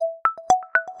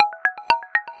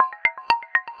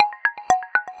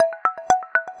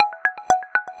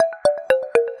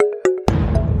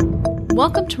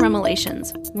Welcome to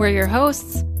Remelations. We're your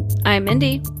hosts. I'm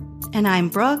Mindy. And I'm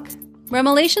Brooke.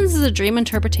 Remelations is a dream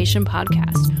interpretation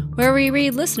podcast where we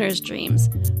read listeners'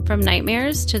 dreams, from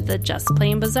nightmares to the just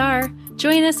plain bizarre.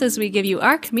 Join us as we give you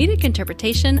our comedic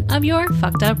interpretation of your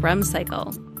fucked up REM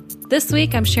cycle. This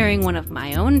week I'm sharing one of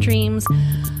my own dreams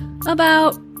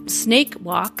about snake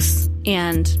walks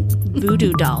and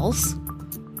voodoo dolls.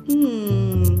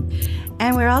 And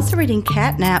we're also reading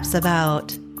catnaps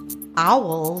about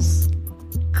owls,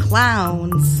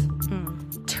 clowns,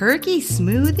 turkey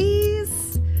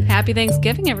smoothies. Happy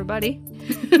Thanksgiving, everybody.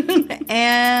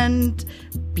 And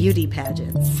beauty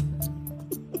pageants.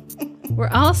 We're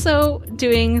also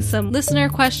doing some listener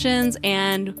questions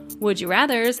and would you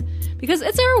rathers because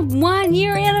it's our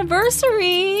 1-year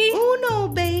anniversary. Uno,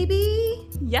 baby.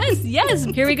 Yes.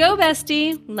 Here we go,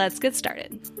 bestie. Let's get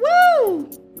started. Woo!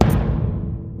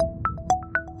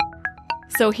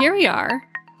 So here we are.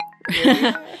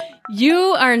 You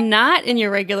are not in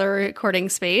your regular recording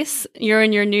space. You're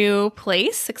in your new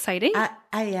place. Exciting. I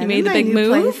am. You made in the my big new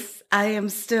move. place. I am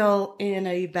still in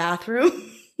a bathroom.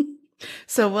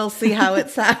 So we'll see how it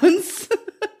sounds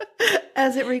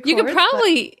as it records. You could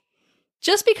probably,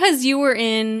 just because you were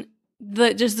in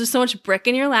there's so much brick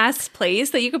in your last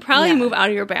place that you could probably move out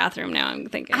of your bathroom now, I'm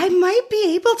thinking. I might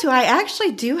be able to. I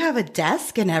actually do have a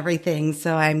desk and everything.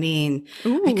 So, I mean,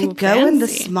 I could go in the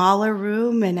smaller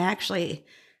room and actually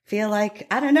feel like,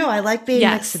 I don't know, I like being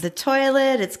next to the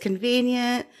toilet. It's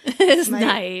convenient. It's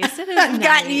nice. It is I've nice.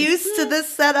 gotten used to this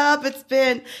setup. It's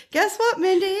been, guess what,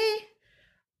 Mindy?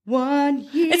 1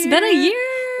 year. It's been a year.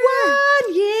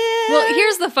 1 year. Well,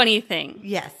 here's the funny thing.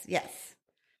 Yes.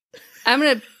 I'm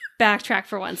going to backtrack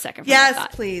for 1 second. Yes,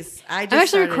 please. I'm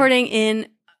actually recording in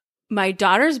my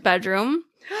daughter's bedroom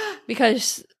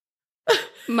because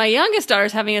my youngest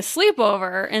daughter's having a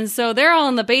sleepover. And so they're all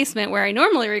in the basement where I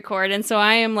normally record. And so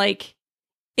I am like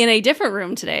in a different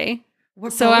room today.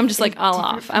 So I'm just like all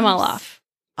off. I'm all off.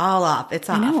 All off. It's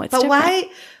off. I know, it's but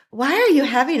different. Why are you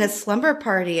having a slumber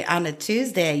party on a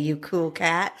Tuesday, you cool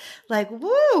cat? Like,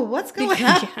 woo, what's going on?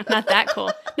 Yeah, not that cool.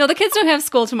 No, the kids don't have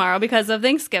school tomorrow because of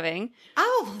Thanksgiving.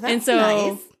 Oh, that's and so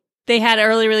nice. They had an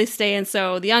early release day, and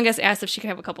so the youngest asked if she could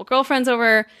have a couple girlfriends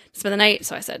over to spend the night.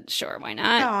 So I said, sure, why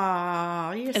not?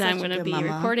 Aw, you're and I'm going to be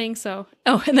recording. So,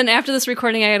 and then after this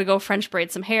recording, I got to go French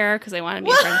braid some hair because they wanted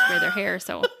me to French braid their hair.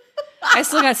 So I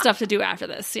still got stuff to do after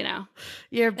this,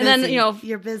 You're busy. And then,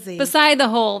 you're busy. Beside the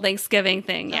whole Thanksgiving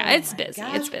thing, it's busy.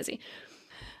 gosh. It's busy.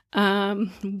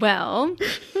 Well,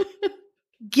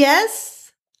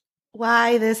 guess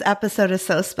why this episode is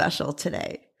so special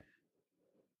today?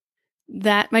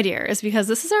 that, my dear, is because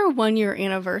this is our 1-year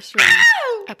anniversary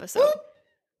episode.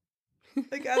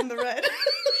 I got in the red.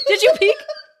 Did you peek?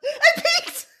 I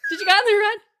peeked. Did you got in the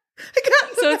red? I got in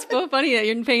the So red. it's so funny that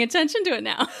you're paying attention to it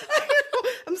now.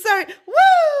 I'm sorry.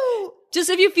 Woo! Just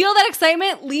if you feel that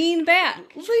excitement, lean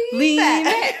back. Lean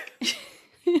back.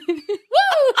 Woo!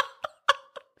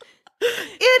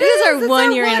 It This is our It's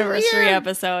 1-year 1 anniversary year.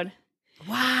 episode.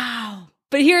 Wow.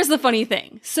 But here's the funny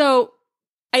thing. So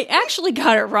I actually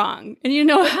got it wrong. And you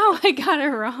know how I got it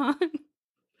wrong?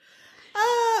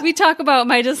 We talk about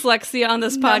my dyslexia on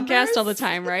this podcast all the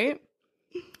time, right?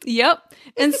 Yep.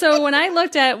 And so when I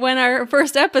looked at when our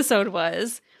first episode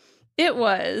was, it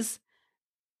was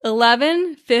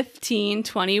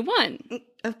 11/15/21.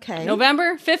 Okay.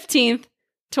 November 15th,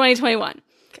 2021.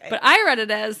 Okay. But I read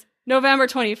it as November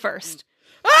 21st,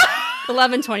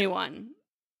 11/21.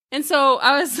 And so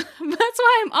that's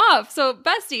why I'm off. So,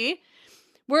 bestie,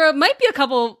 might be a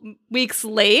couple weeks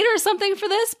late or something for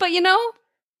this, but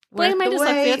blame my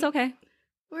dyslexia. It's okay.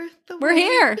 We're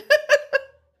here.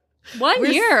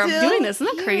 1 year of doing this.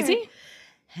 Isn't that crazy?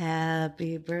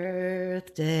 Happy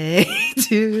birthday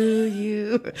to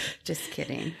you. Just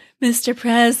kidding. Mr.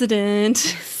 President.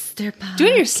 Mr. Podcast.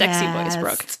 Doing your sexy voice,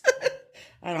 Brooke.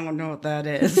 I don't know what that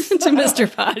is. To Mr.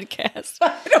 Podcast.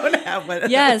 I don't have one.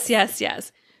 Yes.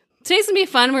 Today's going to be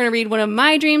fun. We're going to read one of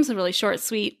my dreams, a really short,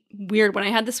 sweet, weird one I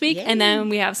had this week. Yay. And then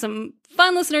we have some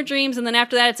fun listener dreams. And then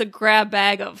after that, it's a grab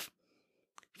bag of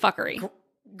fuckery.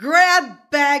 Grab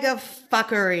bag of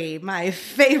fuckery. My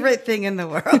favorite thing in the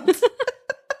world.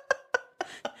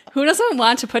 Who doesn't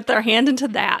want to put their hand into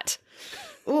that?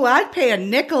 Ooh, I'd pay a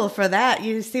nickel for that.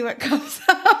 You see what comes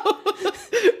out.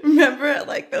 Remember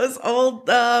like those old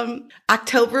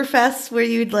Oktoberfests where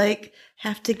you'd like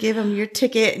have to give them your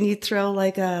ticket and you'd throw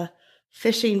like a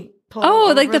fishing pole.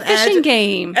 Oh, like the fishing edge,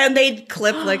 game. and they'd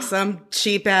clip like some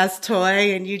cheap ass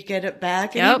toy and you'd get it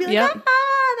back. And you'd be like,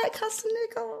 that cost a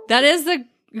nickel. That is the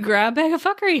grab bag of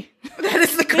fuckery. That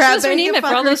is the They should grab just bag rename of it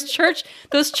for all fuckery.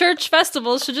 those church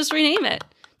festivals. Should just rename it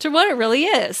to what it really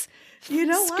is. You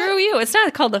know what? Screw you. It's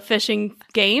not called a fishing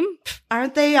game.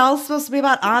 Aren't they all supposed to be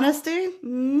about honesty?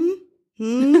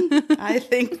 I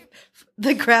think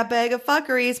the crab bag of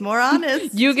fuckery is more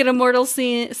honest. You get a mortal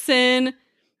sin.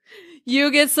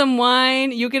 You get some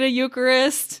wine. You get a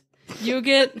Eucharist. You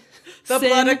get the sin.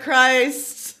 blood of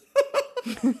Christ.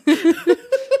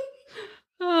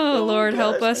 Oh, Lord,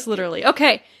 help us, literally.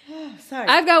 Okay. Sorry.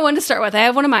 I've got one to start with. I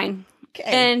have one of mine. Okay.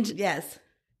 And yes.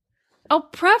 I'll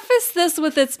preface this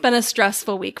with it's been a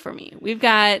stressful week for me. We've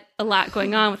got a lot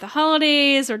going on with the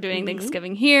holidays. We're doing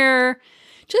Thanksgiving here.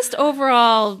 Just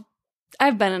overall,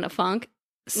 I've been in a funk.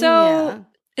 So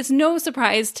it's no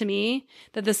surprise to me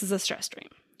that this is a stress dream.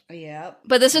 Yeah.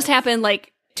 But this just happened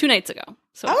like 2 nights ago.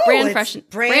 So brand fresh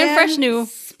new,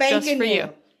 just for you.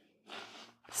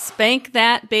 Spank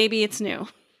that, baby, it's new.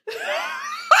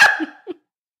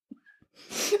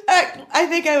 I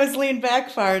think I was leaned back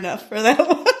far enough for that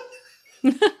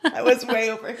one. I was way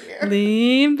over here.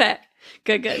 Lean back.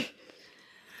 Good.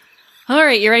 All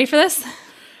right, you ready for this?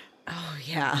 Oh,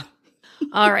 yeah.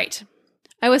 All right.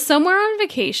 I was somewhere on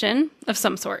vacation of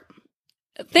some sort.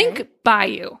 Think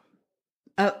bayou.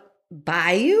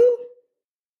 Bayou?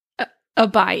 A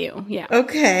bayou, yeah.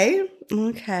 Okay.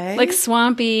 Like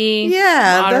swampy.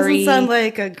 Yeah, watery. doesn't sound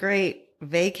like a great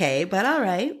vacay, but all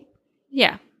right.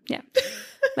 Yeah.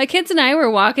 My kids and I were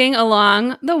walking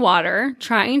along the water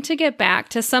trying to get back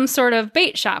to some sort of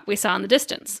bait shop we saw in the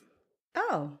distance.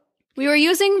 Oh. We were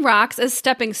using rocks as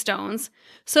stepping stones,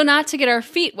 so not to get our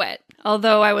feet wet,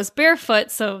 although I was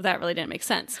barefoot, so that really didn't make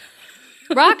sense.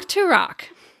 Rock to rock.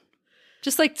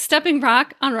 Just like stepping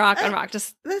rock on rock on rock.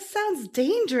 Just This sounds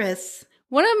dangerous.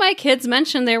 one of my kids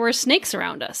mentioned there were snakes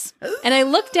around us, and I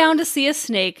looked down to see a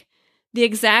snake the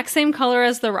exact same color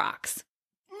as the rocks.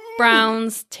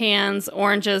 Browns, tans,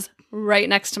 oranges, right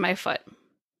next to my foot.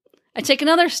 I take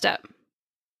another step.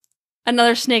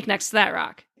 Another snake next to that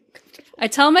rock. I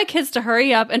tell my kids to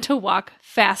hurry up and to walk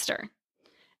faster.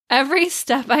 Every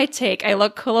step I take, I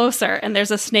look closer, and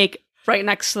there's a snake right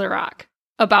next to the rock,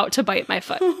 about to bite my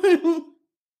foot.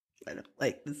 I don't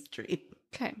like this dream.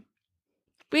 Okay.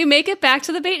 We make it back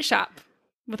to the bait shop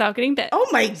without getting bit. Oh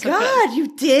my God,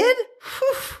 you did?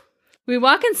 Whew. We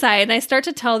walk inside, and I start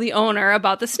to tell the owner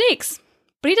about the snakes,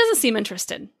 but he doesn't seem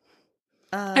interested.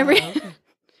 Okay.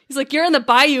 He's like, "You're in the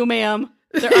bayou, ma'am.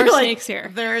 There are snakes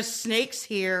here. There are snakes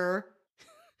here.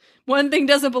 One thing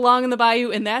doesn't belong in the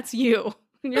bayou, and that's you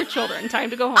and your children. Time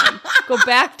to go home. Go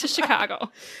back to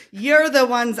Chicago." You're the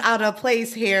ones out of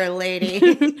place here, lady.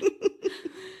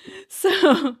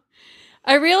 So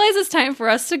I realize it's time for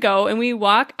us to go, and we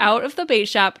walk out of the bait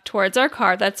shop towards our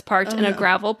car that's parked in a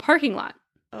gravel parking lot.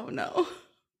 Oh, no.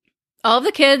 All of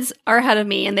the kids are ahead of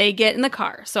me, and they get in the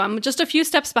car, so I'm just a few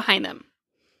steps behind them.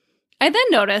 I then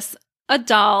notice a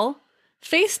doll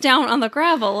face down on the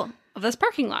gravel of this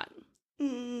parking lot.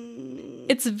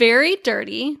 It's very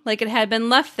dirty, like it had been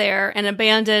left there and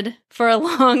abandoned for a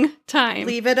long time.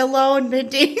 Leave it alone,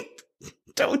 Mindy.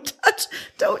 Don't touch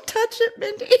it,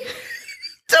 Mindy.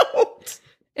 Don't.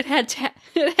 It had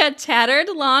a tattered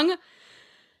long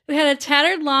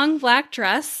black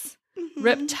dress,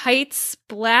 ripped tights,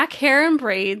 black hair and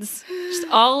braids, just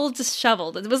all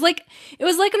disheveled. It was like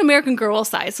an American Girl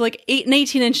size, so like an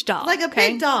 18-inch doll. Like a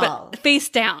big doll. But face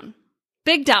down.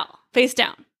 Big doll, face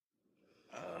down.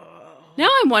 Now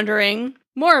I'm wondering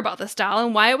more about this doll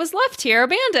and why it was left here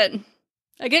abandoned.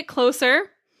 I get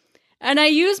closer, and I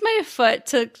use my foot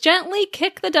to gently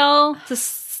kick the doll to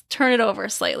turn it over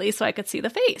slightly so I could see the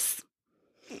face.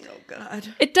 Oh, God.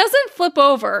 It doesn't flip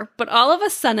over, but all of a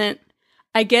sudden,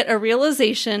 I get a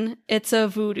realization it's a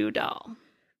voodoo doll.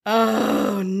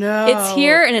 Oh, no. It's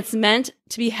here, and it's meant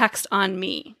to be hexed on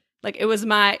me. Like it was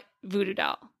my voodoo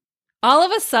doll. All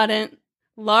of a sudden,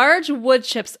 large wood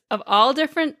chips of all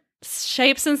different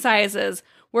shapes and sizes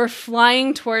were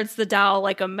flying towards the doll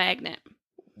like a magnet.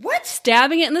 What?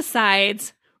 Stabbing it in the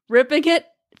sides, ripping it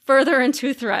further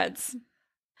into threads.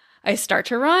 I start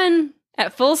to run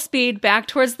at full speed back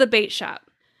towards the bait shop.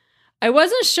 I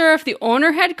wasn't sure if the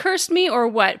owner had cursed me or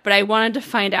what, but I wanted to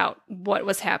find out what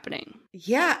was happening.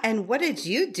 Yeah, and what did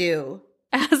you do?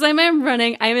 As I'm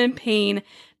running, I'm in pain,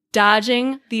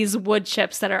 dodging these wood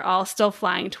chips that are all still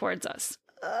flying towards us.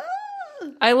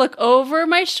 I look over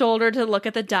my shoulder to look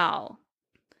at the doll.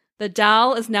 The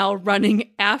doll is now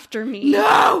running after me.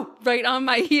 No! Right on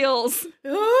my heels.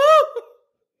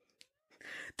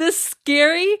 The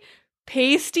scary,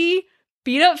 pasty,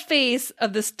 beat-up face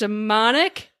of this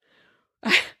demonic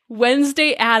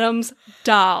Wednesday Addams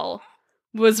doll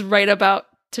was right about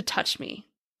to touch me.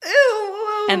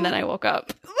 Ew. And then I woke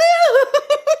up.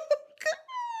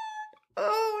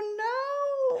 Oh, no.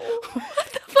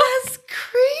 What the fuck? That's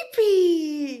creepy.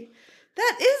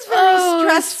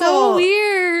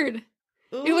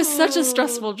 such a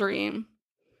stressful dream.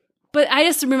 But I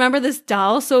just remember this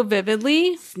doll so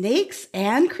vividly. Snakes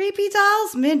and creepy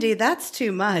dolls? Mindy, that's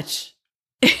too much.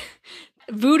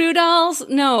 Voodoo dolls?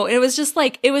 No, it was just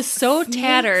like, it was so Snakes?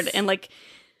 tattered and like,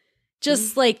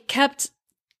 just like kept,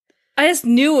 I just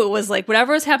knew it was like,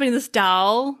 whatever was happening to this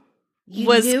doll You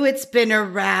knew it's been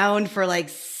around for like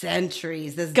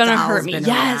centuries. This gonna doll's hurt me. been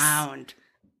Yes. around.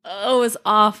 Oh, it was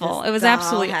awful. This It was doll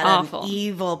absolutely had awful. An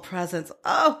evil presence.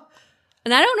 Oh.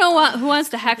 And I don't know who wants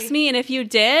to hex me. And if you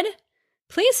did,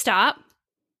 please stop.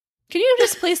 Can you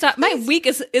just please stop? My week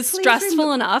is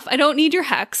stressful enough. I don't need your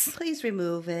hex. Please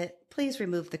remove it. Please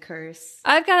remove the curse.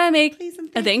 I've got to make Please and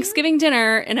a thank Thanksgiving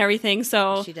dinner and everything.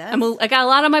 So She does. I got a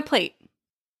lot on my plate.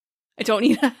 I don't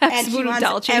need a hex And she voodoo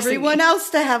doll wants chasing everyone me. else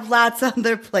to have lots on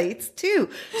their plates too.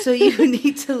 So you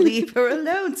need to leave her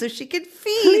alone so she can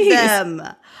feed them.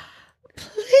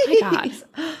 Please. My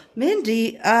God.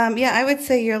 Mindy, yeah, I would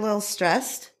say you're a little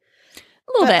stressed.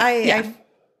 A little But bit.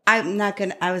 I'm not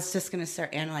gonna. I was just gonna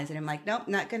start analyzing. I'm like, nope,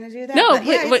 not gonna do that. No, But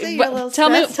yeah, I'd say you're a little tell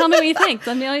me stressed. what you think.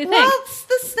 Tell me what you think. Well, it's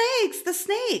the snakes. The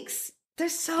snakes.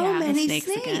 There's so Yeah, the many snakes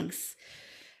snakes. again.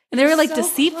 And they were like So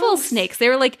deceitful close. snakes. They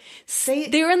were like,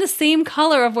 they were in the same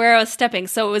color of where I was stepping.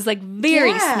 So it was like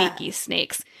very Yeah. sneaky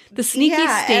snakes. The sneaky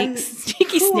and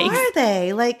sneaky who snakes. are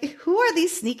they? Like, who are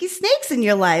these sneaky snakes in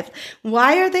your life?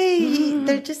 Why are they?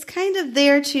 They're just kind of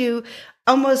there to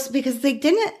almost because they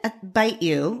didn't bite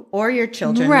you or your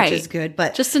children, Right. which is good.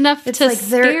 But Just enough it's to like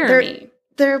scare me.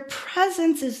 their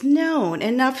presence is known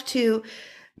enough to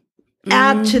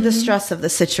add to the stress of the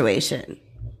situation.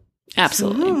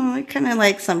 Absolutely. I kind of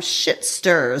like some shit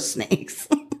stir snakes.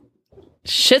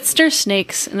 Shitster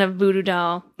snakes and a voodoo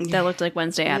doll that looked like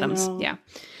Wednesday Addams. know. Yeah.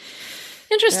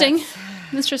 Interesting.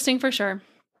 Interesting for sure.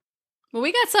 Well,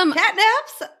 we got some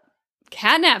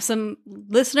Catnaps. some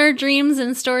listener dreams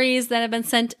and stories that have been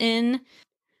sent in.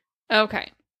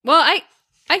 Okay. Well, I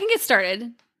can get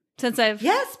started since I've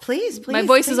Yes, please. my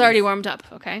voice please. is already warmed up,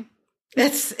 okay?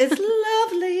 It's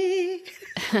lovely.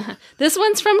 This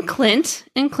one's from Clint,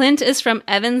 and Clint is from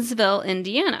Evansville,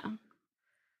 Indiana.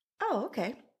 Oh,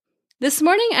 okay. This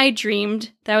morning I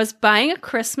dreamed that I was buying a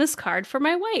Christmas card for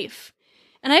my wife,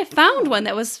 and I found one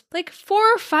that was like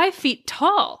 4 or 5 feet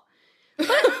tall, but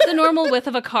the normal width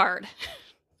of a card.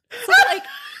 So like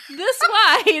this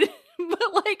wide,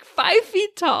 but like 5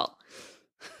 feet tall.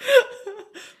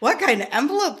 What kind of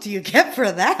envelope do you get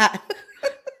for that?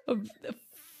 A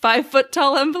 5 foot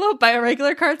tall envelope by a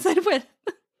regular card size width.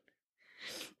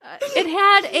 It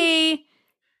had a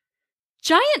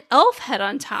giant elf head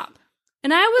on top.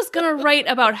 And I was going to write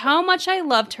about how much I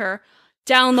loved her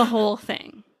down the whole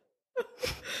thing.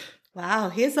 Wow,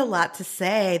 he has a lot to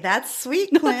say. That's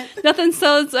sweet, Clint. Nothing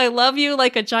says I love you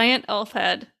like a giant elf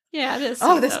head. Yeah, it is.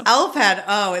 Oh, sweet, this though. elf head.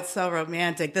 Oh, it's so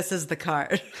romantic. This is the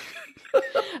card.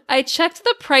 I checked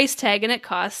the price tag and it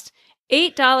cost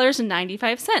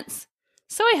 $8.95.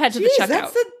 So I head to the checkout.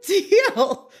 That's a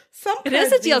deal. It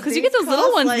is a deal because you get those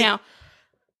little ones now.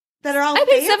 That are all I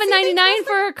paid fancy. $7.99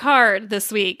 for a card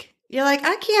this week. You're like,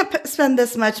 I can't spend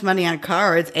this much money on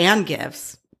cards and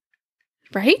gifts.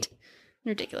 Right?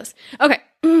 Ridiculous. Okay.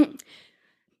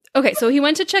 Okay, so he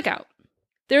went to check out.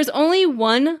 There's only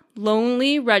one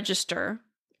lonely register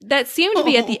that seemed to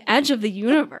be at the edge of the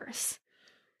universe.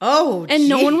 Oh, And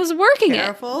no one was working it.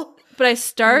 Careful. But I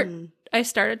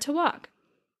started to walk.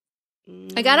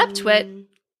 I got up to it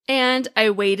and I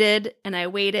waited and I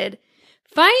waited.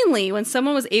 Finally, when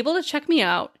someone was able to check me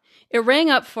out, it rang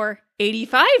up for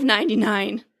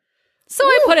 $85.99. So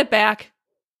I put it back.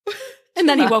 And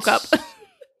then he woke up.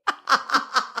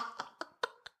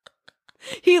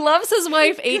 He loves his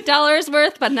wife $8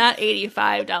 worth, but not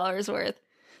 $85 worth.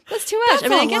 That's too much.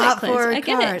 That's I a get lot it, Clint. for a I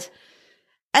get card. it.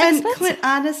 And expensive. Clint,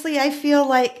 honestly, I feel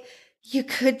like you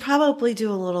could probably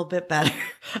do a little bit better.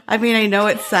 I mean, I know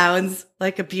it sounds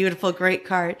like a beautiful, great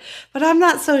card, but I'm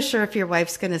not so sure if your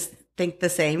wife's going to think the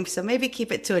same. So maybe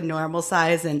keep it to a normal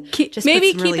size and just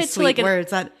maybe put some really keep it to sweet like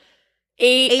words on.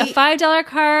 A $5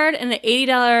 card and an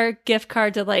 $80 gift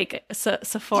card to like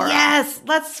Sephora. Yes,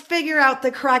 let's figure out the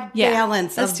correct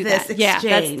balance let's of do this that. exchange.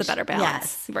 Yeah, that's the better balance.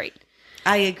 Yes, Right.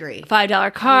 I agree.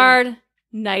 $5 card,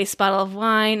 nice bottle of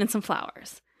wine, and some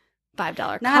flowers. $5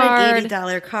 card. Not an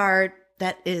 $80 card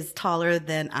that is taller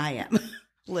than I am.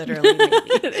 Literally, maybe.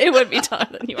 It would be taller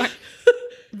than you are.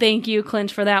 Thank you,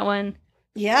 Clint, for that one.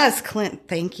 Yes, Clint,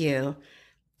 thank you.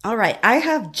 All right, I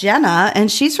have Jenna, and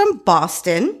she's from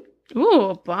Boston.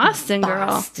 Ooh, Boston girl.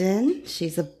 Boston.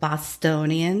 She's a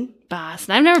Bostonian.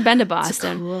 Boston. I've never been to It's a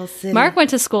Boston. cool city. Mark went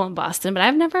to school in Boston, but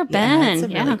I've never been. It's a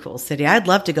really cool city. I'd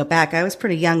love to go back. I was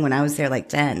pretty young when I was there, like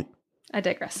 10. I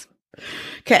digress.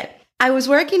 Okay. I was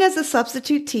working as a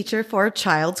substitute teacher for a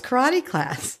child's karate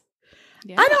class.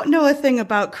 Yeah. I don't know a thing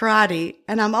about karate,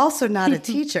 and I'm also not a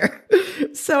teacher.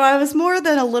 So I was more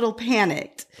than a little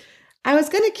panicked. I was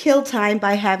going to kill time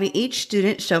by having each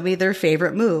student show me their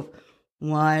favorite move,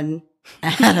 one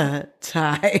at a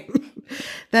time.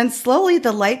 Then slowly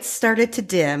the lights started to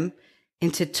dim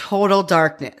into total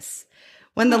darkness.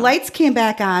 When the lights came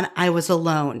back on, I was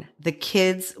alone. The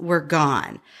kids were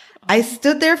gone. I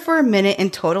stood there for a minute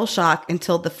in total shock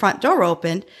until the front door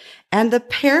opened and the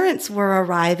parents were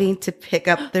arriving to pick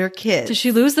up their kids. Did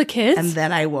she lose the kids? And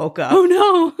then I woke up. Oh,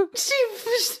 no. Could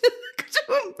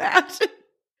you imagine?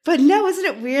 But no, isn't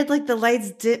it weird? Like the lights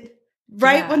did.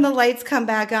 Right when the lights come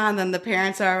back on, then the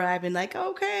parents are arriving like,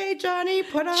 okay, Johnny,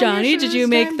 put on Johnny, your shoes, did you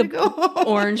make the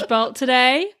orange belt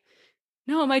today?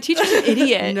 No, my teacher's an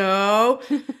idiot. No,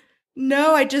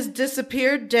 I just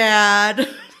disappeared, Dad.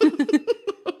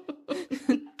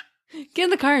 Get in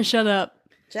the car and shut up.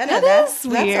 Jenna, that's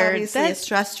weird. That's obviously a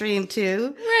stress stream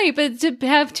too. Right, but to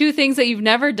have two things that you've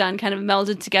never done kind of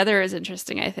melded together is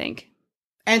interesting, I think.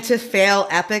 And to fail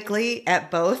epically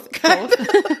at both.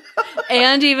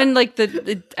 And even like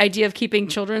the idea of keeping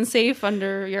children safe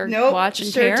under your watch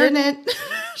and care. Didn't.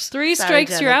 3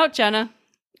 strikes, Jenna. You're out, Jenna.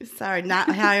 Sorry,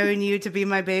 not hiring you to be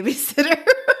my babysitter.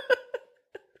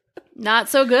 Not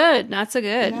so good. Not so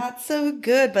good. Not so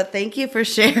good, but thank you for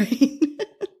sharing.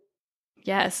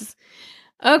 Yes.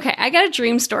 Okay, I got a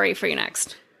dream story for you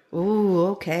next. Ooh,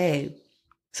 okay.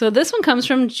 So this one comes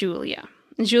from Julia.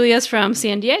 And Julia's from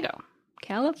San Diego,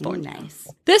 California. Ooh, nice.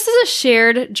 This is a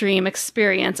shared dream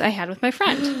experience I had with my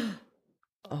friend.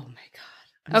 Oh my God.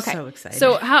 I'm so excited.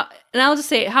 So and I'll just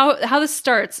say how this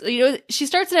starts. You know, she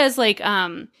starts it as like,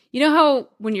 you know how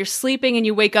when you're sleeping and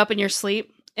you wake up in your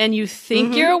sleep and you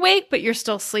think you're awake, but you're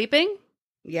still sleeping?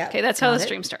 Yeah. Okay, that's how this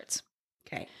dream starts.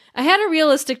 Okay. I had a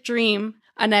realistic dream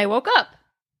and I woke up.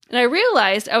 And I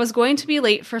realized I was going to be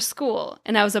late for school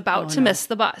and I was about to miss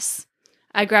the bus.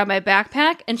 I grabbed my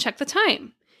backpack and checked the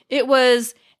time. It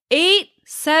was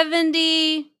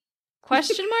 8:70 ?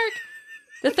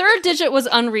 The third digit was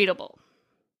unreadable.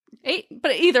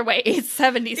 But either way,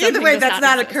 8:70. Either way, that's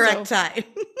not a correct time.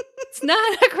 It's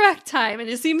not a correct time, and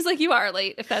it seems like you are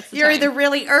late if that's the You're time. either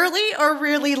really early or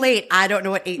really late. I don't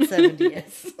know what 8:70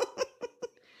 is.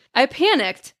 I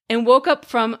panicked and woke up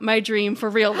from my dream for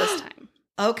real this time.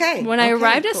 Okay. When I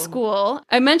arrived at school,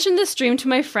 I mentioned this dream to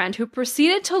my friend who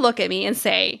proceeded to look at me and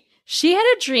say, she had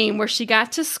a dream where she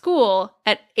got to school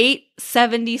at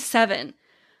 8:77.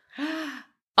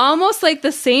 Almost like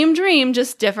the same dream,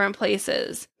 just different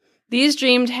places. These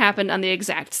dreams happened on the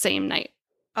exact same night.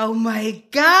 Oh my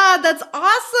God, that's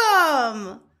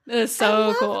awesome. It's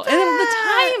so cool. That. And the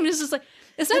time is just like,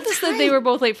 it's not just that they were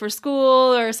both late for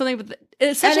school or something, but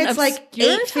it's such an obscure like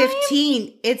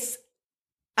 8:15. It's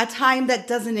a time that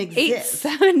doesn't exist.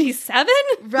 8:77?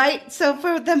 Right. So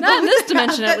for them not in both this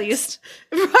dimension at least.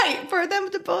 Right. For them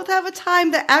to both have a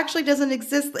time that actually doesn't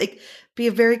exist, like be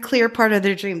a very clear part of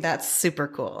their dream. That's super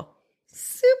cool.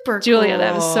 Super cool. Julia,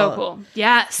 that was so cool.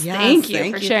 Yes. Thank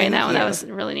you for sharing that one. That was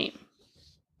really neat.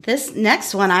 This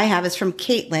next one I have is from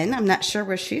Caitlin. I'm not sure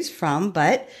where she's from,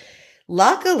 but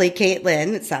luckily,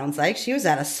 Caitlin, it sounds like she was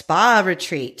at a spa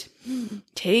retreat.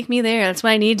 Take me there. That's what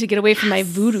I need to get away from my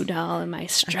voodoo doll and my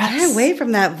stress. Get away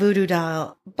from that voodoo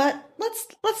doll. But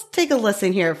let's take a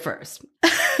listen here first.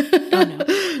 Oh, no.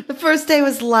 The first day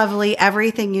was lovely,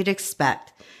 everything you'd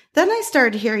expect. Then I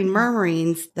started hearing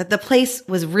murmurings that the place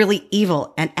was really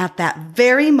evil. And at that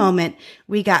very moment,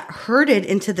 we got herded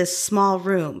into this small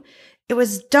room. It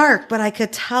was dark, but I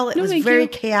could tell it was very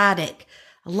chaotic.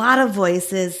 A lot of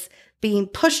voices being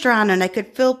pushed around, and I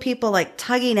could feel people like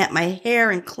tugging at my hair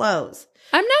and clothes.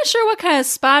 I'm not sure what kind of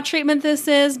spa treatment this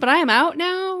is, but I am out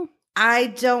now. I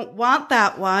don't want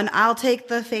that one. I'll take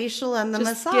the facial and the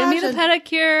massage. Give me the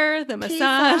pedicure, the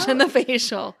massage, and the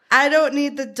facial. I don't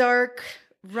need the dark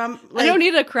I don't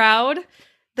need a crowd.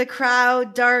 The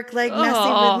crowd, dark, like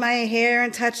messing with my hair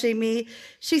and touching me.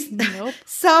 Nope.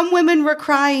 Some women were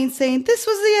crying, saying, this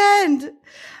was the end.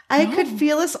 I could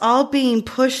feel us all being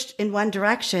pushed in one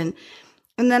direction.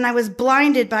 And then I was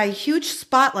blinded by a huge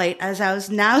spotlight as I was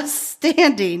now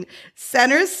standing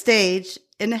center stage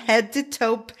in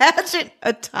head-to-toe pageant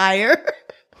attire.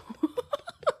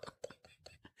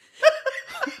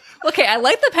 Okay, I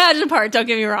like the pageant part, don't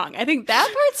get me wrong. I think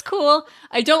that part's cool.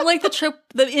 I don't like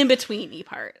the in-between-y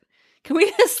part. Can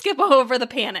we just skip over the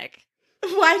panic?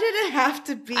 Why did it have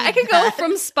to be I could go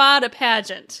from spa to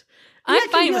pageant. I'm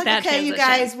fine with that transition. You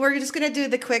guys, we're just going to do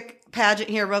the quick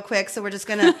pageant here real quick. So we're just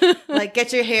going to like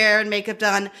get your hair and makeup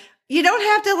done. You don't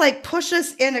have to like push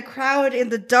us in a crowd in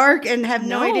the dark and have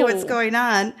no idea what's going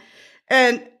on.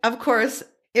 And of course,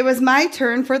 it was my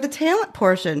turn for the talent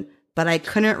portion, but I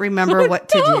couldn't remember what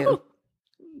to do.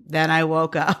 Then I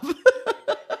woke up. That's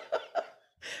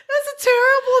a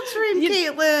terrible dream,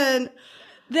 Caitlin.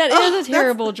 That is a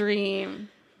terrible dream.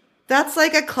 That's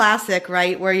like a classic,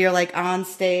 right? Where you're like on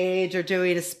stage or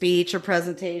doing a speech or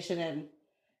presentation and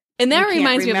that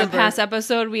reminds me of the past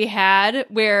episode we had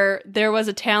where there was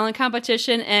a talent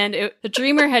competition and the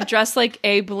dreamer had dressed like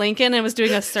Abe Lincoln and was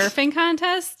doing a surfing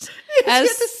contest as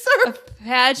a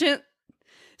pageant.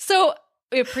 So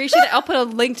we appreciate it. I'll put a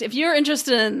link if you're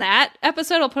interested in that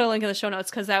episode. I'll put a link in the show notes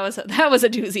because that was a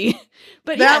doozy.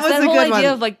 But yes, that whole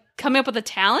idea of like coming up with a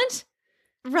talent,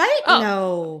 right? Oh,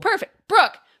 no, perfect,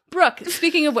 Brooke,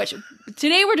 speaking of which,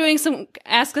 today we're doing some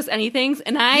Ask Us Anythings,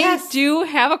 and I do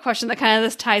have a question that kind of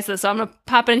this ties to this, so I'm going to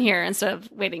pop in here instead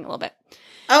of waiting a little bit.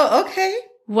 Oh, okay.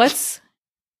 What's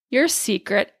your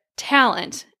secret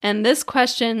talent? And this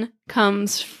question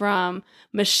comes from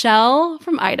Michelle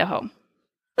from Idaho.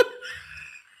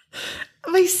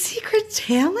 My secret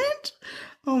talent?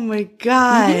 Oh my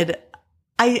God.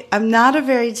 I'm not a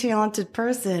very talented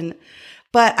person,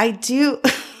 but I do...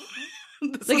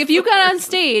 Like if you got on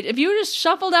stage, if you just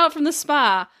shuffled out from the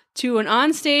spa to an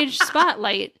onstage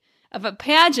spotlight of a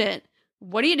pageant,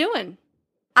 what are you doing?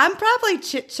 I'm probably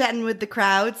chit-chatting with the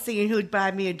crowd, seeing who'd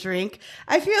buy me a drink.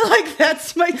 I feel like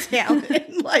that's my talent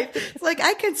in life. It's like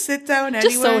I could sit down anywhere.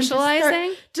 Just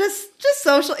socializing? Just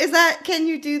social. Can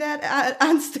you do that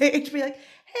on stage? Be like,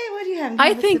 hey, what do you have?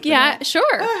 I think, yeah, sure.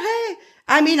 Oh, hey.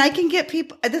 I mean, I can get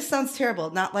people, this sounds terrible.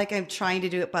 Not like I'm trying to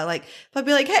do it, but I'll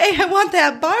be like, hey, I want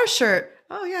that bar shirt.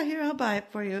 Oh yeah, here, I'll buy it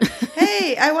for you.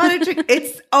 Hey, I want to drink.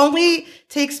 It only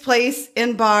takes place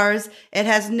in bars. It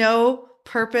has no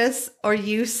purpose or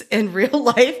use in real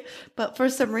life, but for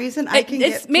some reason I can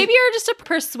get maybe you're just a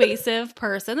persuasive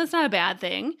person. That's not a bad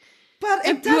thing. But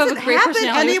it doesn't happen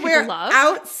anywhere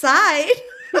outside.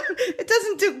 It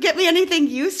doesn't get me anything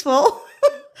useful.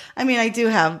 I mean, I do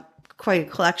have quite a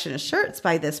collection of shirts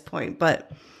by this point, but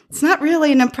it's not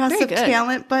really an impressive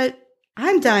talent, but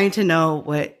I'm dying to know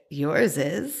what yours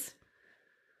is.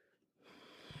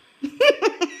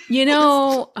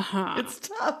 It's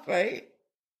tough, right?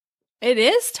 It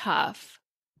is tough.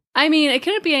 I mean, it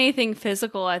couldn't be anything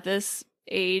physical at this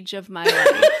age of my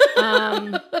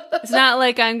life. It's not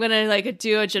like I'm going to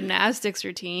do a gymnastics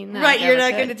routine. Right, you're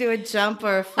not going to do a jump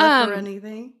or a flip or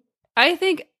anything. I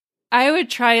think I would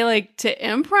try to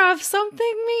improv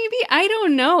something maybe. I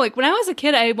don't know. When I was a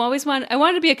kid, I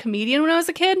wanted to be a comedian when I was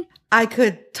a kid. I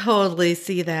could totally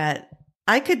see that.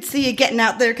 I could see you getting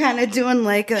out there kind of doing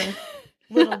like a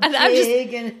little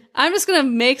jig. I'm just gonna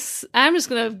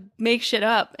make shit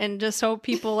up and just hope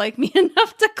people like me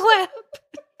enough to clap.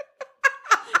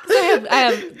 I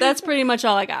have that's pretty much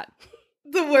all I got.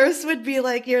 The worst would be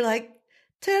you're like,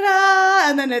 ta-da,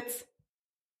 and then it's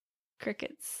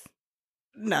crickets.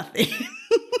 Nothing.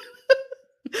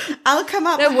 I'll come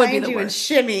out behind you and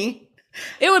shimmy.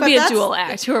 It would be a dual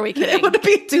act. Who are we kidding? It would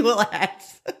be a dual act.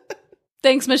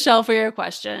 Thanks, Michelle, for your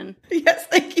question. Yes,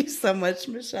 thank you so much,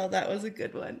 Michelle. That was a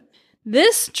good one.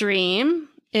 This dream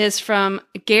is from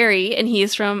Gary, and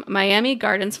he's from Miami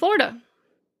Gardens, Florida.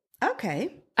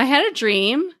 Okay. I had a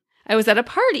dream. I was at a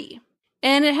party,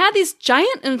 and it had these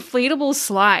giant inflatable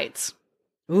slides.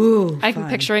 Ooh, I'm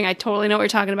picturing. I totally know what you're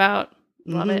talking about.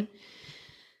 Love it.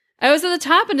 I was at the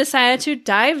top and decided to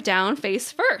dive down face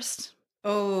first.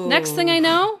 Oh. Next thing I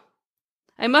know,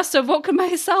 I must have woken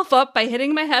myself up by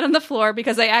hitting my head on the floor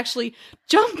because I actually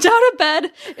jumped out of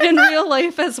bed in real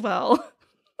life as well.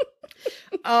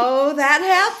 Oh, that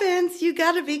happens. You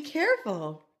got to be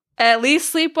careful. At least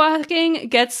sleepwalking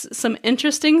gets some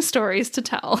interesting stories to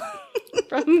tell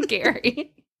from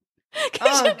Gary.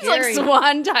 Gary.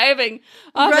 Swan diving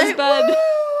off his bed.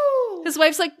 Woo! His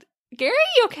wife's like, Gary,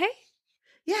 you okay?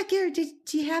 Yeah, Gary, do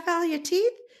you have all your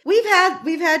teeth? We've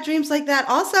had dreams like that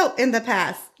also in the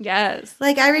past. Yes.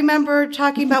 I remember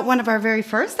talking about one of our very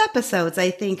first episodes.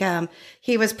 I think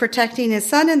he was protecting his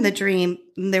son in the dream.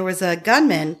 And there was a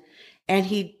gunman and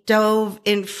he dove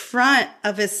in front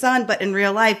of his son, but in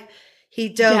real life, he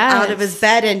dove out of his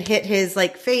bed and hit his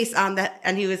face on that.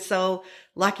 And he was so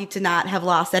lucky to not have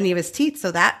lost any of his teeth.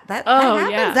 So that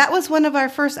happened. Yeah. That was one of our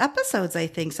first episodes, I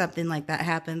think. Something like that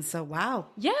happened. So, wow.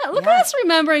 Yeah, look at us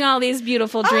remembering all these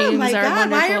beautiful dreams our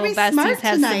wonderful besties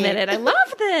have submitted. I love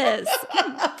this.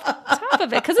 Top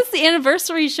of it, because it's the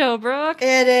anniversary show, Brooke.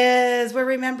 It is. We're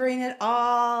remembering it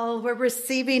all. We're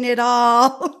receiving it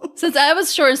all. Since I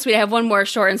was short and sweet, I have one more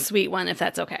short and sweet one, if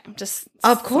that's okay. Just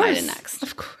slide in next.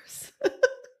 Of course.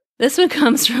 This one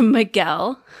comes from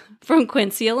Miguel from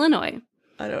Quincy, Illinois.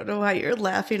 I don't know why you're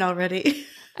laughing already.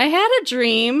 I had a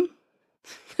dream.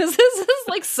 Because this is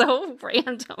like so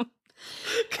random.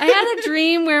 I had a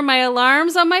dream where my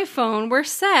alarms on my phone were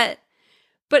set,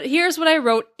 but here's what I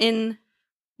wrote in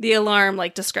the alarm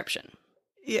like description.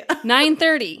 Yeah.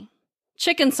 9:30,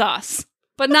 chicken sauce,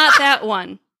 but not that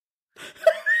one.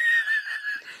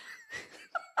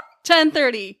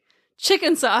 10:30,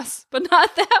 chicken sauce, but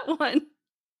not that one.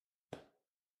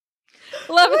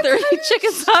 11:30,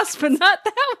 chicken sauce, but not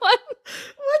that one.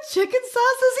 What chicken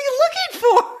sauce is he looking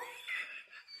for?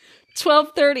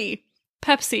 12:30,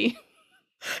 Pepsi.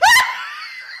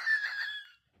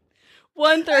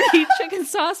 1:30, chicken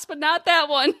sauce, but not that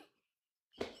one.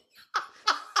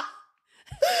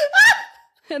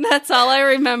 And that's all I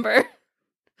remember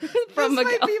from This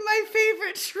Miguel. might be my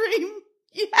favorite dream.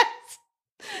 Yes.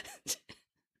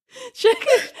 Chicken.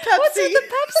 Pepsi. What's with the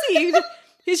Pepsi?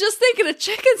 He's just thinking of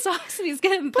chicken sauce and he's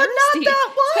getting thirsty. But not that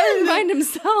He's trying to one. remind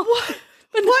himself.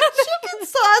 What chicken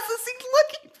sauce is he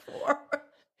looking for?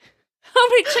 How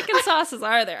many chicken sauces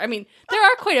are there? I mean, there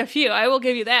are quite a few. I will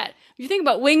give you that. If you think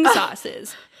about wing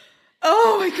sauces,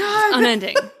 Oh my God.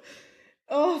 unending.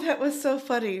 Oh, that was so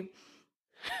funny.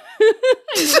 I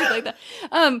really like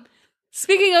that.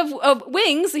 Speaking of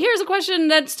wings, here's a question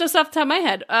that's just off the top of my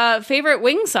head. Favorite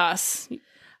wing sauce?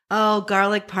 Oh,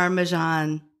 garlic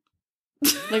parmesan.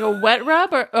 Like a wet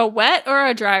rub or a wet or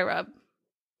a dry rub?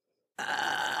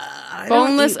 I don't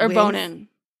Boneless eat or wings. bone-in?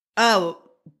 Oh,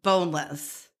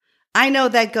 boneless. I know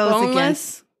that goes Boneless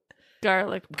against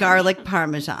garlic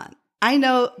parmesan. I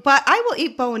know, but I will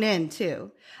eat bone-in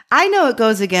too. I know it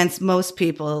goes against most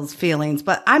people's feelings,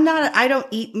 but I don't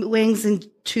eat wings in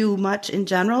too much in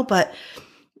general, but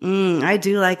I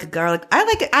do like a garlic. I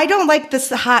like it. I don't like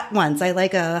the hot ones. I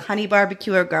like a honey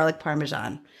barbecue or garlic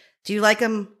parmesan. Do you like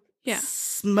them? Yeah.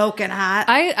 Smoking hot.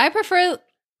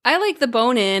 I like the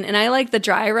bone-in and I like the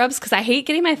dry rubs because I hate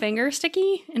getting my fingers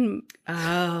sticky. And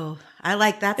Oh, I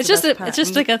like that. it's just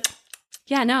like a,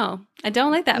 yeah, no, I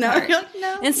don't like that No, part. you're like,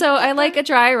 no. And so I like a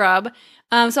dry rub.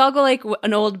 So I'll go like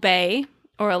an Old Bay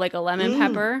or like a lemon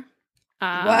pepper.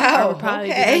 Wow, Would probably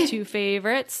be okay. my two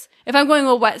favorites. If I'm going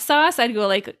with wet sauce, I'd go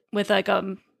like with like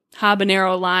a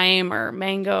habanero lime or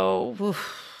mango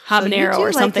habanero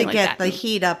or something like that. So you do like to get the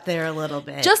heat up there a little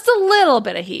bit. Just a little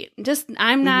bit of heat. Just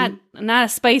I'm not a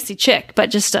spicy chick,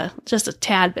 but just a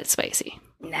tad bit spicy.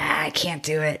 Nah, I can't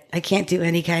do it. I can't do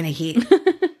any kind of heat.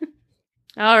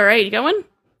 All right, you got one?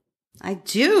 I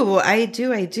do.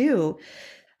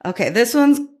 Okay, this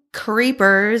one's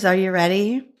Creepers. Are you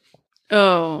ready?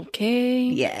 Okay.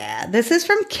 Yeah, this is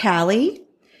from Callie.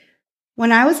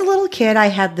 When I was a little kid, I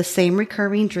had the same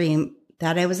recurring dream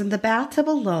that I was in the bathtub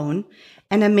alone,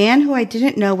 and a man who I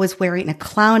didn't know was wearing a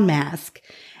clown mask.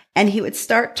 And he would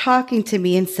start talking to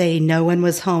me and say no one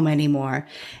was home anymore.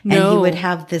 And he would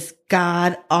have this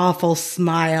god-awful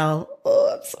smile.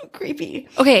 Oh, it's so creepy.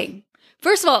 Okay.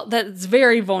 First of all, that's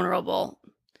very vulnerable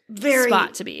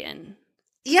spot to be in.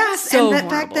 Yes, So and the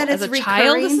fact that it's as a recurring.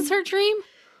 child, this is her dream?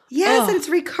 Yes, Ugh. and it's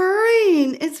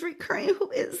recurring. It's recurring.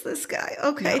 Who is this guy?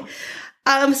 Okay.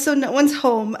 No. So no one's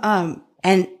home.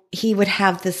 And he would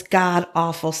have this god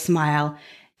awful smile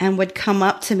and would come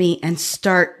up to me and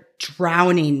start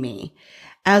drowning me.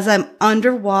 As I'm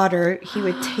underwater, he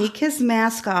would take his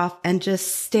mask off and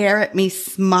just stare at me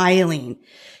smiling.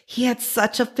 He had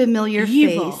such a familiar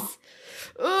Evil. face.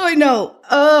 Oh, I know.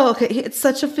 Oh, okay. He had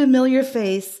such a familiar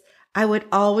face. I would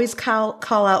always call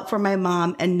out for my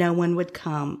mom and no one would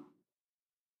come.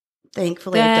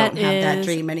 Thankfully, I don't have that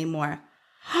dream anymore.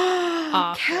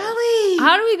 Kelly!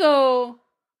 How do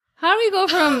we go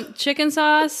from chicken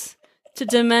sauce to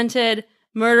demented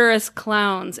murderous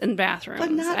clowns in bathrooms?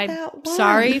 But not I'm that one.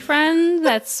 sorry, friend.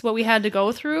 That's what we had to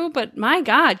go through. But my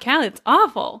God, Callie, it's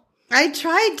awful. I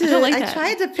tried don't like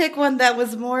that. to pick one that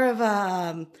was more of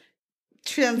a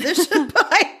transition, but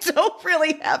I don't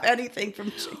really have anything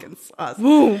from chicken sauce.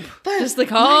 Boom. But Just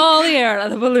like all the air out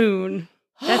of the balloon.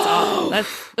 That's awful.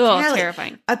 That's Kelly,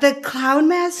 terrifying. The clown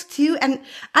mask too, and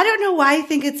I don't know why I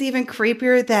think it's even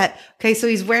creepier that, okay, so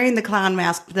he's wearing the clown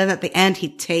mask, but then at the end he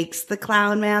takes the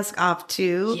clown mask off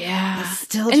too. Yeah. It's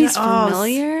still and he's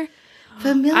familiar.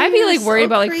 Familiar. I'd be like worried so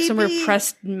about like some creepy.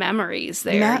 repressed memories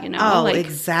there, you know? Oh, like,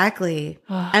 exactly.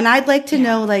 And I'd like to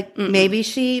know, like, maybe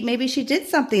she did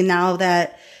something now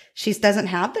that she doesn't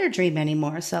have their dream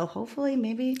anymore. So hopefully,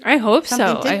 maybe I hope so.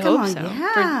 something did I come hope on. so.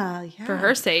 Yeah, For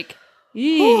her sake.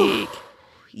 Eek.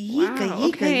 Yika, Wow, yika,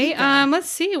 okay. yika. Let's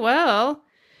see. Well,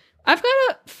 I've got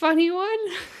a funny one.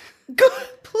 Go,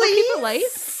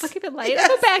 Please. I'll keep it light. Yes.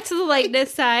 I'll go back to the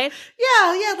lightness side.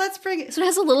 Yeah, let's bring it. So it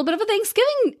has a little bit of a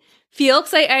Thanksgiving feel,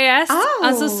 because I asked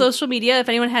on social media if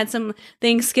anyone had some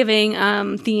Thanksgiving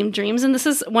themed dreams, and this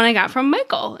is one I got from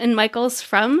Michael, and Michael's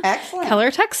from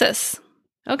Keller, Texas.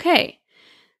 Okay.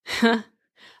 I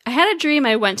had a dream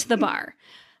I went to the bar.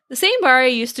 The same bar I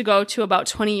used to go to about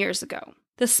 20 years ago.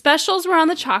 The specials were on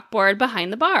the chalkboard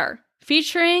behind the bar,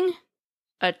 featuring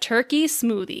a turkey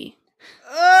smoothie.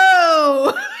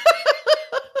 Oh!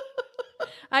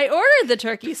 I ordered the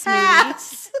turkey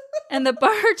smoothie, and the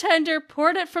bartender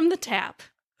poured it from the tap.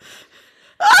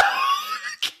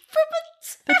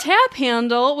 The tap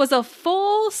handle was a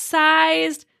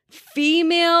full-sized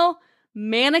female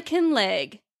mannequin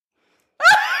leg.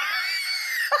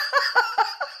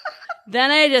 Then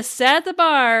I just sat at the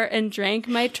bar and drank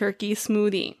my turkey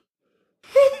smoothie.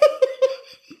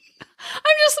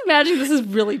 I'm just imagining this is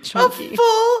really chunky.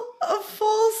 A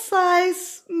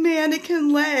full-size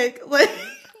mannequin leg. Like,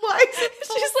 why is it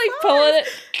She's like pulling it.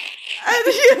 And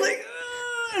you're like,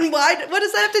 and why? What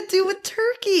does that have to do with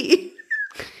turkey?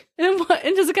 And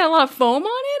does it got a lot of foam on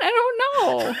it? I don't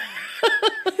know.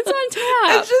 It's on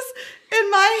tap. It's just,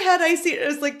 in my head, I see it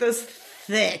as like this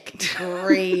thick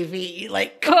gravy,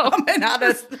 like coming out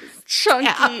of this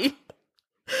chunky.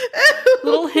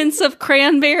 Little hints of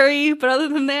cranberry, but other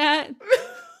than that,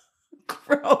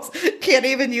 gross. Can't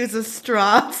even use a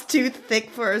straw. It's too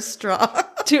thick for a straw.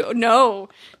 No.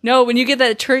 When you get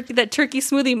that turkey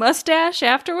smoothie mustache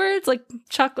afterwards, like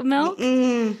chocolate milk.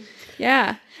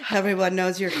 Yeah. Everyone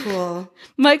knows you're cool.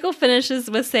 Michael finishes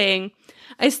with saying,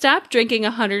 I stopped drinking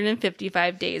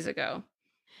 155 days ago.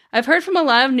 I've heard from a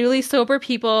lot of newly sober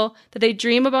people that they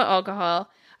dream about alcohol.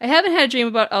 I haven't had a dream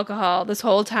about alcohol this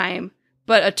whole time,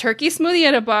 but a turkey smoothie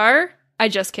at a bar, I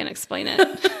just can't explain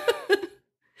it.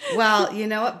 Well, you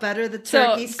know what? Better the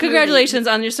turkey smoothie. Congratulations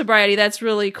on your sobriety. That's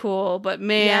really cool. But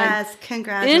man, yes,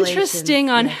 congratulations. Interesting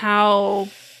on how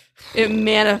it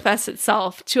manifests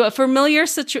itself to a familiar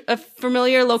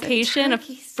location, a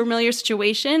familiar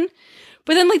situation.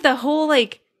 But then like the whole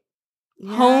like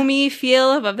homey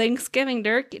feel of a Thanksgiving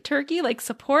turkey, like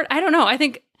support. I don't know. I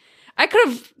think I could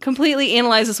have completely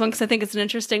analyzed this one because I think it's an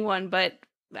interesting one, but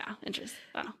interesting.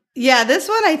 Wow. Yeah, this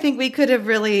one I think we could have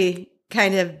really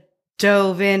kind of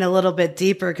dove in a little bit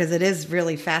deeper because it is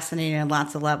really fascinating on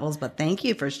lots of levels, but thank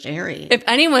you for sharing. If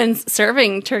anyone's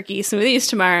serving turkey smoothies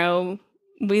tomorrow,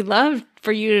 we'd love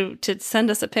for you to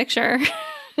send us a picture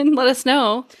and let us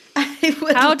know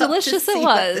how delicious it was.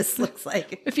 What this looks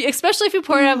like. Especially if you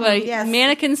pour it out of a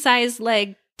mannequin-sized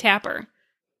leg tapper.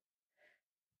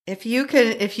 If you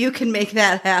can make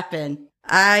that happen,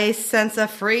 I sense a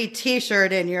free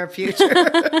T-shirt in your future.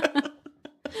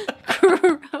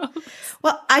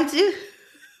 Well, I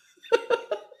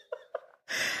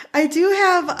do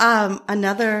have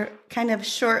another kind of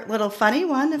short little funny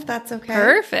one, if that's okay.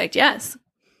 Perfect, yes.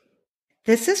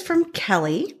 This is from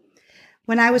Kelly.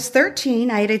 When I was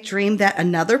 13, I had a dream that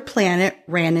another planet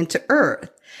ran into Earth.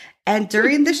 And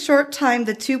during the short time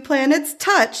the two planets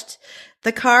touched,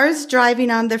 the cars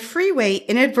driving on the freeway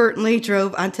inadvertently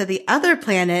drove onto the other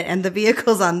planet, and the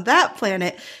vehicles on that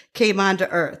planet came onto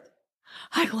Earth.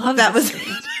 I love that.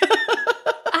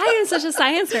 I am such a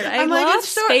science nerd. I love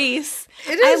space.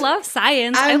 I love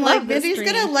science. I love this Mindy's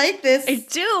going to like this. I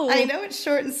do. I know it's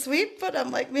short and sweet, but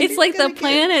I'm like, it's like the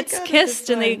planets kissed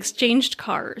and they exchanged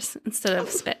cars instead of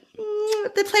spit.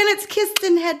 The planets kissed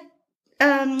and had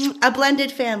a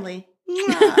blended family.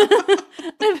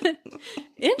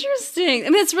 Interesting. I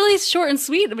mean, it's really short and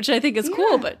sweet, which I think is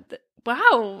cool, but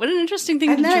wow, what an interesting thing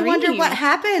to dream. And then I wonder what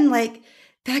happened, like,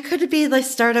 that could be the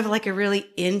start of like a really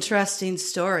interesting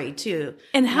story too.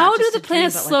 And how do the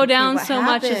planets slow down so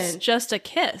much as just a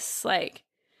kiss? Like,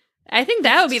 I think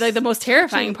that would be like the most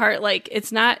terrifying part. Like,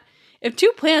 it's not, if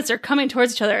two planets are coming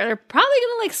towards each other, they're probably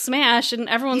going to like smash and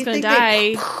everyone's going to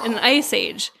die in an ice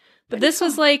age. But this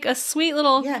was like a sweet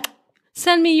little,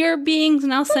 send me your beings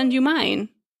and I'll send you mine.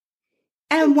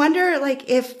 And wonder, like,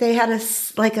 if they had a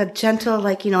gentle,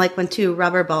 like, you know, like when two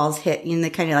rubber balls hit and they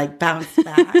kind of like bounce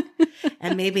back.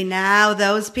 And maybe now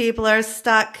those people are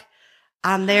stuck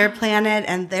on their planet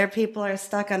and their people are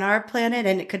stuck on our planet.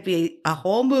 And it could be a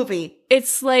whole movie.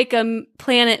 It's like a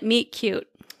planet meet cute.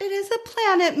 It is a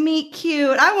planet meet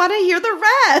cute. I want to hear the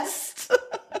rest.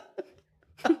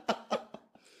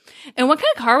 And what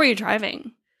kind of car were you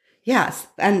driving? Yes.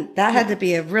 And that had to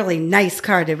be a really nice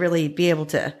car to really be able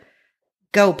to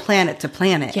go planet to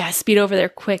planet. Yeah, speed over there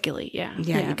quickly. Yeah,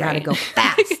 you got to go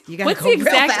fast. You got to What's the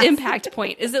exact impact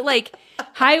point? Is it like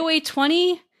Highway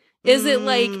 20? Is it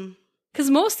like, because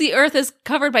most of the Earth is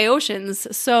covered by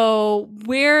oceans, so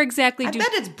where exactly I bet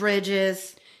it's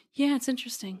bridges. Yeah, it's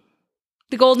interesting.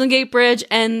 The Golden Gate Bridge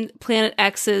and Planet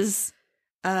X's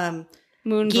Moon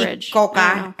Bridge.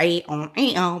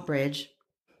 Bridge.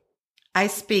 I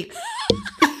speak.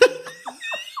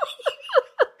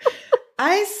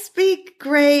 I speak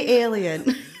gray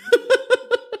alien.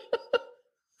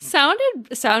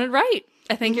 Sounded right.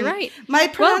 I think you're right. My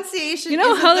pronunciation. Well,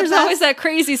 you know how there's always that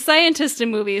crazy scientist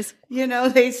in movies. You know,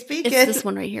 they speak it's it. This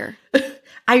one right here.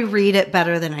 I read it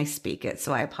better than I speak it,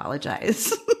 so I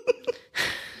apologize.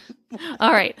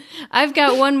 All right. I've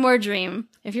got one more dream,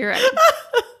 if you're ready.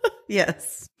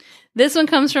 Yes. This one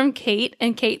comes from Kate,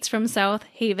 and Kate's from South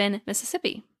Haven,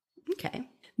 Mississippi. Okay.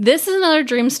 This is another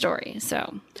dream story,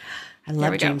 so I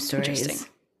love dream stories. Interesting.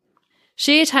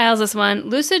 She tiles this one,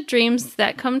 Lucid Dreams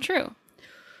That Come True.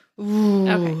 Ooh.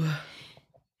 Okay.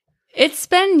 It's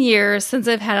been years since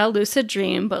I've had a lucid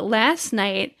dream, but last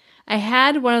night I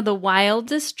had one of the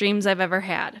wildest dreams I've ever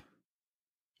had.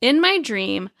 In my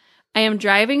dream, I am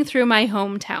driving through my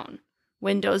hometown,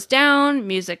 windows down,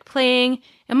 music playing,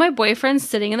 and my boyfriend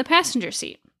sitting in the passenger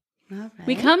seat. Right.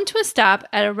 We come to a stop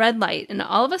at a red light, and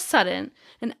all of a sudden,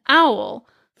 an owl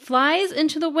flies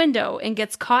into the window and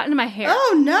gets caught in my hair.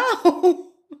 Oh, no.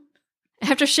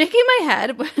 After shaking my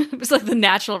head, it was like the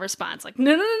natural response, like,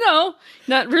 no,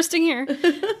 not roosting here.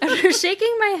 After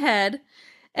shaking my head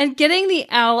and getting the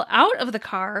owl out of the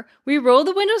car, we rolled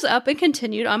the windows up and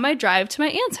continued on my drive to my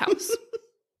aunt's house.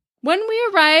 When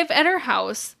we arrive at her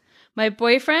house, my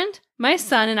boyfriend, my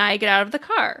son, and I get out of the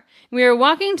car. We are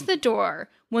walking to the door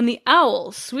when the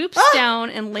owl swoops down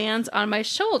and lands on my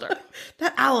shoulder.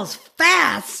 That owl's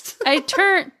fast. I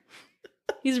turn...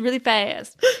 He's really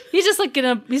fast. He's just like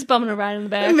he's bumming a ride in the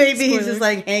back. Maybe he's just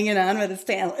like hanging on with his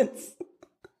talons.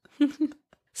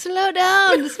 Slow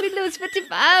down. The speed limit's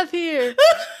 55 here.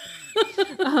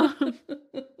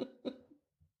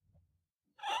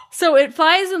 So it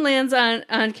flies and lands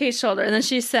on Kate's shoulder. And then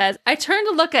she says, I turn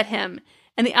to look at him.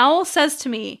 And the owl says to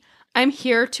me, I'm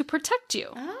here to protect you.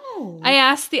 Oh. I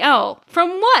ask the owl,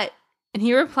 from what? And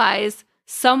he replies,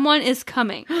 someone is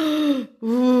coming.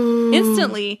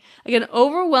 Instantly, I get an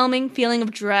overwhelming feeling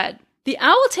of dread. The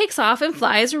owl takes off and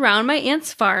flies around my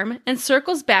aunt's farm and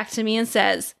circles back to me and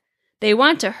says, they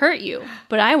want to hurt you,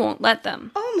 but I won't let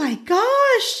them. Oh my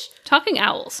gosh. Talking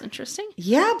owls. Interesting.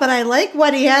 Yeah, but I like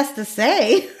what he has to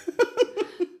say.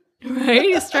 Right?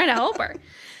 He's trying to help her.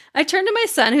 I turn to my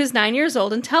son, who's 9 years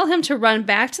old, and tell him to run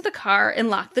back to the car and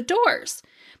lock the doors.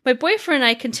 My boyfriend and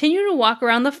I continue to walk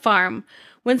around the farm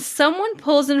when someone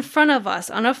pulls in front of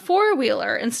us on a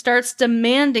four-wheeler and starts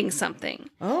demanding something.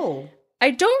 Oh.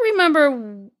 I don't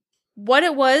remember what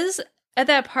it was at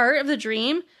that part of the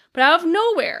dream, but out of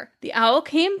nowhere, the owl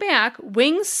came back,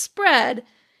 wings spread,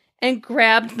 and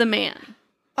grabbed the man.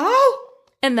 Oh.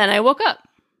 And then I woke up.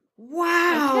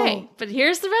 Wow. Okay, but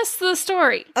here's the rest of the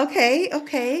story. Okay.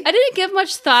 I didn't give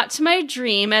much thought to my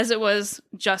dream as it was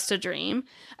just a dream.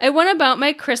 I went about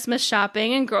my Christmas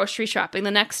shopping and grocery shopping the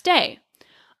next day.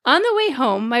 On the way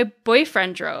home, my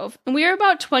boyfriend drove, and we were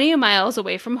about 20 miles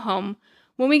away from home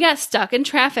when we got stuck in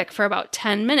traffic for about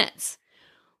 10 minutes.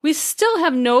 We still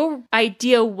have no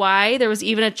idea why there was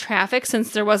even a traffic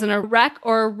since there wasn't a wreck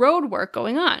or a road work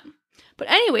going on.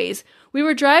 But anyways, we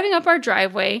were driving up our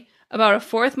driveway, about a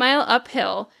 4th mile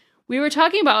uphill. We were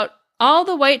talking about all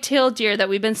the white-tailed deer that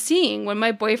we've been seeing when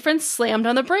my boyfriend slammed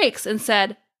on the brakes and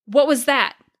said, "What was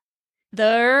that?"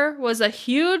 There was a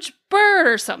huge bird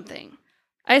or something.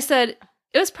 I said,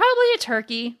 it was probably a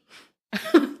turkey.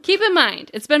 Keep in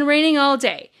mind, it's been raining all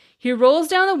day. He rolls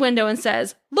down the window and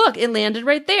says, look, it landed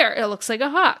right there. It looks like a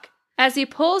hawk. As he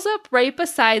pulls up right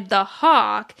beside the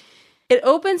hawk, it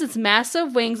opens its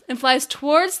massive wings and flies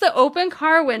towards the open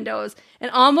car windows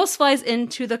and almost flies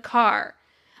into the car.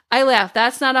 I laugh.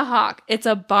 That's not a hawk. It's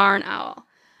a barn owl.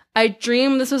 I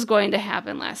dreamed this was going to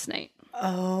happen last night.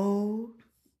 Oh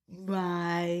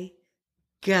my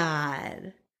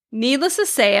God. Needless to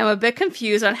say, I'm a bit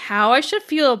confused on how I should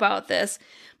feel about this.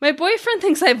 My boyfriend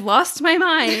thinks I've lost my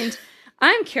mind.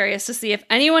 I'm curious to see if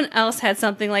anyone else had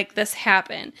something like this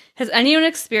happen. Has anyone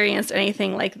experienced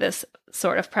anything like this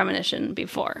sort of premonition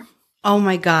before? Oh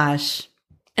my gosh.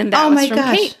 And that was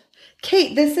from Kate.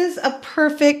 Kate, this is a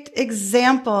perfect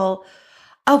example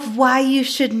of why you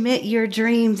should admit your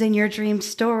dreams and your dream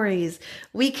stories.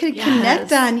 We could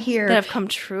connect on here. That have come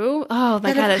true? Oh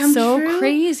my God, it's so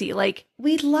crazy. Like,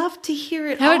 we'd love to hear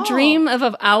it have a dream of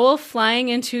an owl flying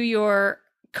into your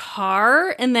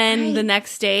car, and then the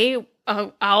next day,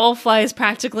 an owl flies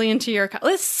practically into your car.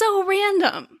 It's so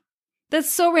random. That's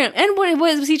so random. And what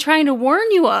was he trying to warn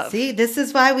you of? See, this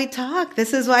is why we talk.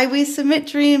 This is why we submit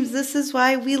dreams. This is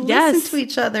why we listen to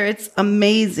each other. It's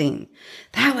amazing.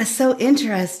 That was so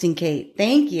interesting, Kate.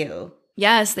 Thank you.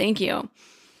 Yes, thank you.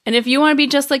 And if you want to be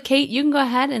just like Kate, you can go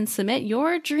ahead and submit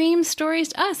your dream stories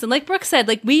to us. And like Brooke said,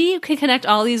 like we can connect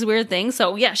all these weird things.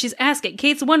 So yeah, she's asking.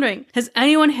 Kate's wondering, has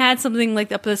anyone had something like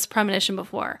this premonition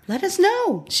before? Let us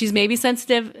know. She's maybe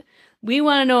sensitive. We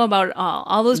want to know about it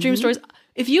all those dream stories.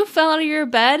 If you fell out of your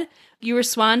bed, you were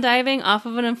swan diving off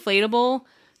of an inflatable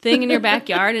thing in your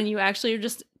backyard and you actually are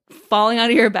just falling out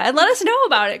of your bed, let us know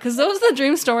about it, because those are the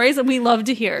dream stories that we love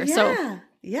to hear.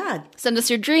 Yeah. So send us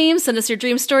your dreams, send us your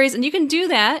dream stories, and you can do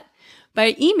that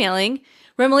by emailing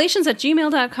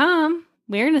remelations@gmail.com.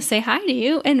 We're going to say hi to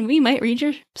you, and we might read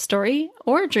your story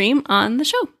or dream on the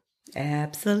show.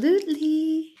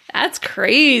 Absolutely. That's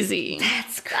crazy.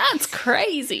 That's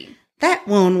crazy. That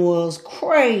one was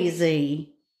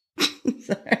crazy.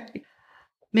 Sorry.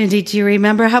 Mindy, do you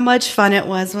remember how much fun it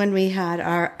was when we had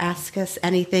our Ask Us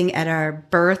Anything at our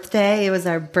birthday? It was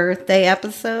our birthday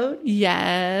episode.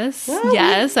 Yes. Well,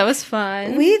 yes, that was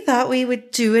fun. We thought we would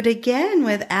do it again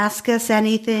with Ask Us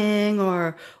Anything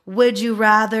or Would You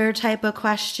Rather type of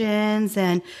questions.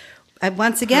 And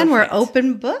once again, We're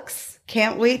open books.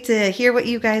 Can't wait to hear what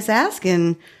you guys ask,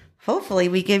 and hopefully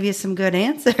we give you some good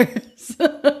answers.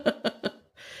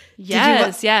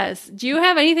 Yes. Do you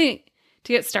have anything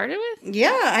to get started with?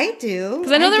 Yeah, I do.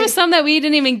 Because I know there was some that we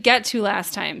didn't even get to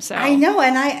last time. So I know,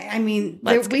 and I mean,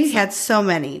 we had so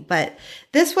many, but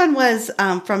this one was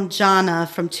from Jonna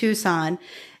from Tucson,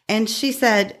 and she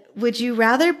said, "Would you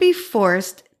rather be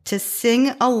forced to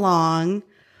sing along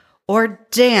or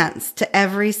dance to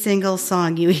every single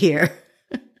song you hear?"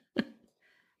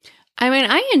 I mean,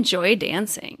 I enjoy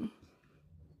dancing.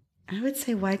 I would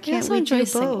say, why can't we do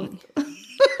both?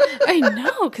 I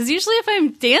know, because usually if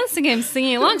I'm dancing, I'm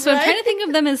singing along. So I'm trying to think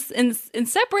of them as in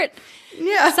separate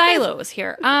silos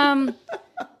here.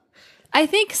 I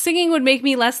think singing would make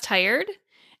me less tired.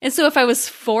 And so if I was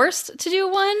forced to do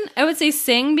one, I would say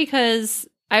sing, because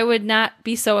I would not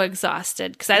be so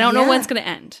exhausted, because I don't know when it's going to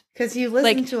end. Because you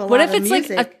listen to a lot of music. What if it's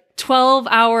like a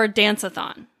 12-hour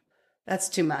dance-a-thon? That's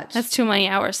too much. That's too many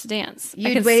hours to dance.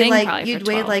 You'd weigh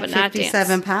like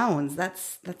 57 pounds.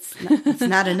 That's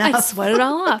not enough. I'd sweat it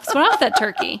all off. Sweat off that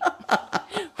turkey.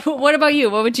 What about you?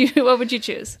 What would you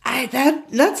choose?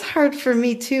 That's hard for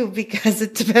me too, because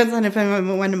it depends on if I'm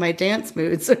in one of my dance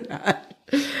moods or not.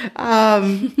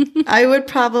 I would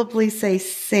probably say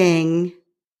sing.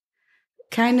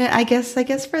 Kind of, I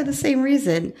guess for the same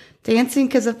reason. Dancing,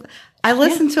 because I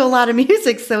listen to a lot of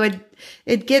music, so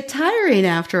it'd get tiring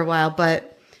after a while,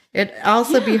 but it'd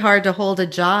also be hard to hold a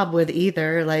job with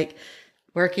either, like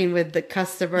working with the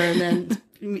customer and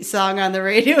then song on the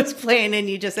radio is playing and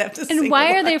you just have to sing. And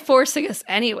why are they forcing us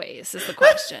anyways, is the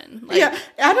question. Like, yeah,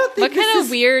 I don't think what kind of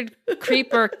weird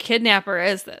creep or kidnapper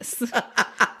is this?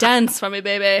 Dance for me,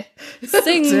 baby.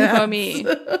 Sing for me.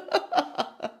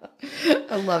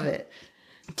 I love it.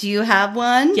 Do you have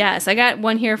one? Yes, I got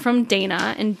one here from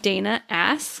Dana, and Dana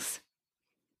asks,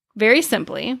 very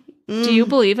simply, do you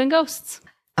believe in ghosts?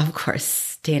 Of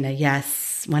course, Dana,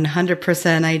 yes.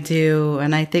 100% I do.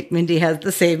 And I think Mindy has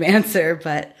the same answer,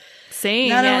 but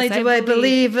not only do I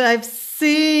believe,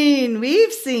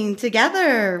 we've seen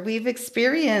together. We've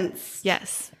experienced.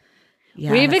 Yes.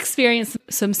 We've experienced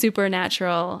some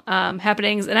supernatural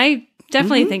happenings, and I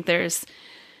definitely think there's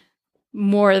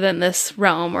more than this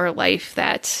realm or life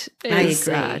that is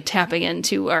tapping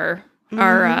into our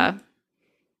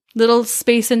little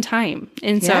space and time.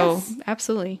 And so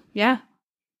absolutely. Yeah.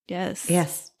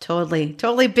 Yes,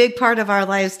 totally big part of our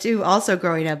lives too, also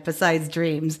growing up, besides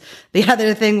dreams. The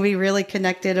other thing we really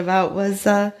connected about was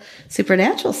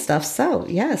supernatural stuff. So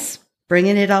yes,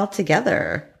 bringing it all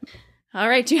together. All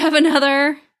right, do you have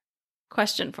another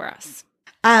question for us?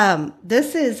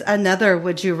 This is another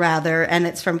Would You Rather, and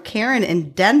it's from Karen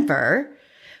in Denver.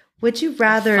 Would you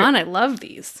rather? Fun, I love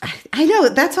these. I know.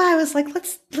 That's why I was like,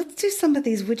 let's do some of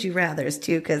these Would You Rathers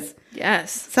too, because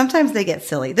sometimes they get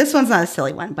silly. This one's not a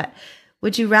silly one, but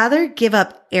would you rather give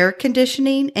up air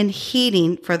conditioning and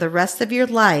heating for the rest of your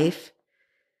life,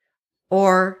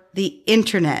 or the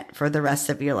internet for the rest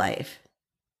of your life?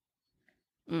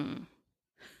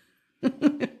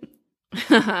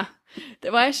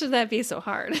 Why should that be so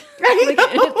hard?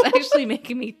 It's actually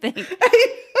making me think.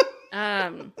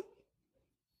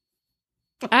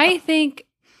 I think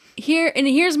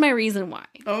here's my reason why.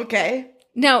 Okay.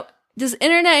 Now, does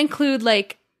internet include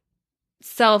like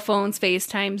cell phones,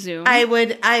 FaceTime, Zoom? I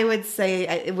would say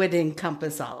it would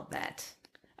encompass all of that.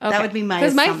 Okay. That would be my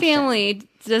assumption. Because my family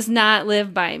does not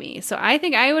live by me. So I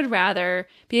think I would rather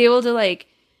be able to like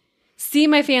see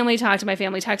my family, talk to my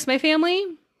family, text my family,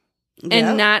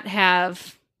 and not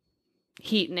have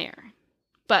heat and air.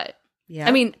 But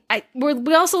I mean,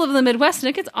 we also live in the Midwest, and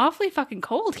it gets awfully fucking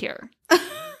cold here.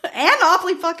 And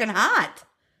awfully fucking hot.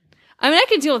 I mean, I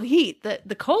can deal with heat.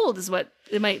 The cold is what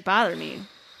it might bother me.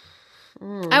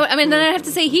 I mean, then I have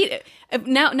to say heat.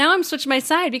 Now I'm switching my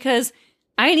side because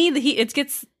I need the heat. It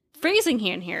gets freezing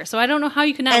here and here, so I don't know how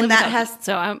you can not live without heat.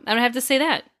 So I'm gonna have to say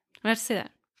that.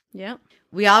 Yeah.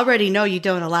 We already know you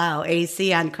don't allow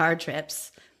AC on car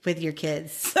trips with your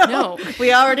kids. So no,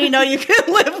 we already know you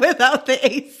can live without the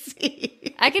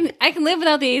AC. I can live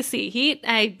without the AC. Heat,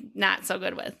 I'm not so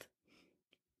good with.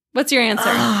 What's your answer?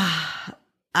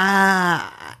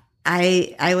 I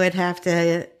would have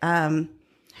to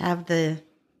have the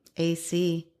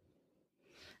AC.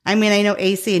 I mean, I know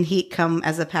AC and heat come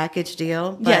as a package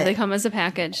deal. But yeah, they come as a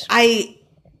package.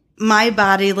 My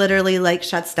body literally like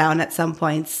shuts down at some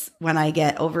points when I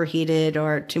get overheated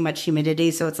or too much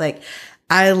humidity. So it's like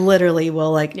I literally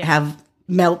will have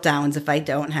meltdowns if I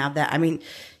don't have that. I mean,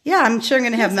 yeah, I'm sure I'm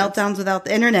going to have meltdowns without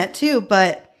the internet too,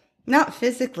 but not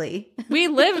physically. We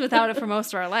lived without it for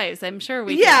most of our lives. I'm sure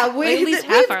we at least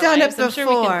half we've our done lives. it before. I'm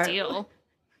sure we can deal.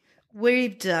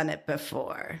 We've done it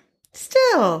before.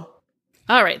 Still.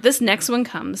 All right. This next one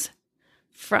comes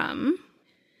from...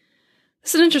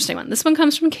 This is an interesting one. This one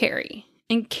comes from Carrie.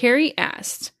 And Carrie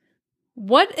asked,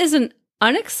 what is an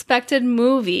unexpected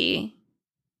movie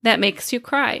that makes you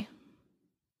cry?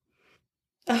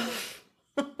 Oh.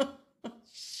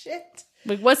 Shit.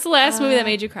 Like, what's the last movie that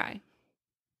made you cry?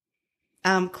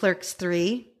 Clerks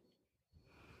 3.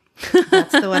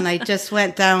 That's the one I just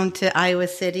went down to Iowa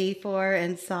City for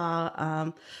and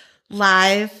saw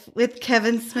live with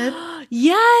Kevin Smith.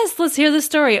 Yes, let's hear the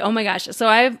story. Oh my gosh. So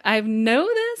I know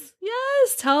this.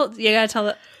 Yes, you gotta tell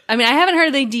it. I mean, I haven't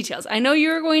heard the details. I know you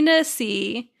were going to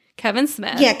see Kevin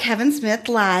Smith. Yeah, Kevin Smith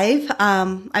live.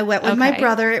 I went with my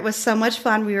brother. It was so much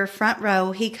fun. We were front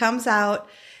row. He comes out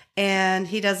and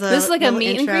he does This is like a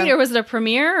meet and greet, or was it a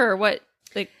premiere, or what?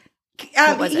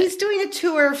 He's doing a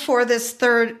tour for this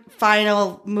third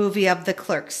final movie of the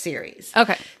Clerks series.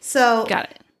 Okay. So got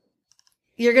it.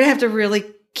 You're going to have to really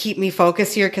keep me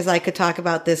focused here because I could talk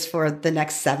about this for the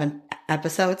next 7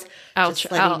 episodes.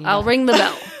 I'll ring the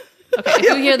bell. Okay. If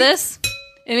you hear this,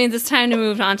 it means it's time to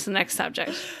move on to the next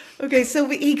subject. Okay. So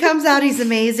he comes out. He's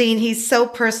amazing. He's so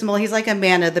personal. He's like a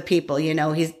man of the people,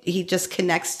 he just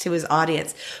connects to his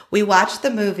audience. We watched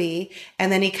the movie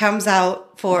and then he comes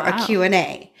out for a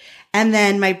Q&A. And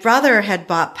then my brother had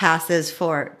bought passes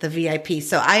for the VIP.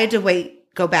 So I had to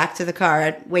go back to the car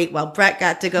and wait while Brett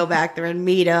got to go back there and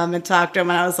meet him and talk to him.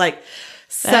 And I was like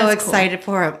so excited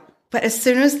for him. But as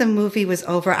soon as the movie was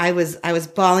over, I was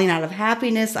bawling out of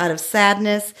happiness, out of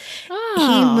sadness. Oh.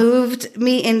 He moved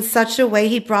me in such a way.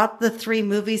 He brought the 3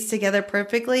 movies together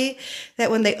perfectly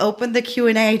that when they opened the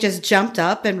Q&A, I just jumped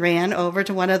up and ran over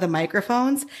to one of the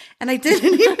microphones. And I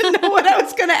didn't even know what I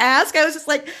was going to ask. I was just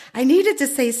like, I needed to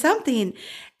say something.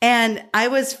 And I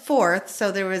was 4th.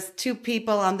 So there was 2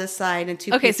 people on this side and 2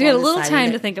 people on this side. Okay, so you had a little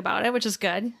time to think about it, which is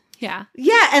good. Yeah.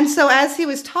 Yeah. And so as he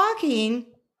was talking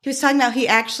about he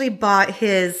actually bought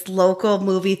his local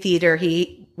movie theater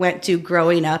he went to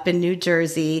growing up in New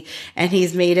Jersey, and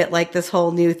he's made it like this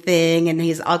whole new thing, and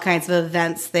he's all kinds of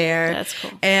events there. That's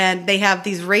cool. And they have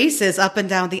these races up and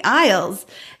down the aisles.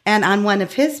 And on one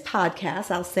of his podcasts,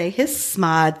 I'll say his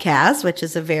Smodcast, which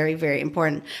is a very, very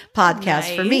important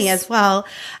podcast for me as well,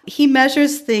 he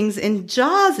measures things in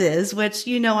Jawses, which,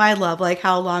 I love, like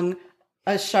how long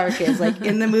a shark is. Like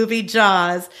in the movie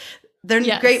Jaws, their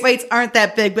great whites aren't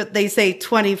that big, but they say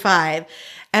 25.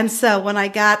 And so when I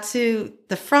got to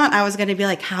the front, I was going to be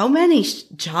like, how many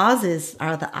Jawses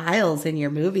are the aisles in your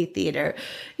movie theater?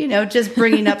 Just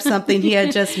bringing up something he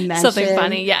had just mentioned. Something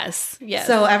funny. Yes.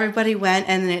 So everybody went,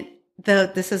 and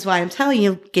this is why I'm telling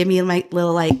you, give me my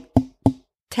little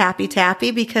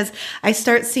tappy, because I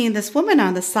start seeing this woman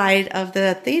on the side of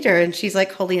the theater, and she's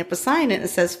like holding up a sign and it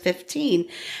says 15.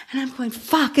 And I'm going,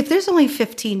 fuck, if there's only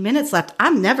 15 minutes left,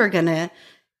 I'm never going to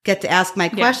get to ask my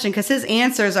question, because his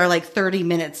answers are like 30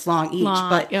 minutes long each.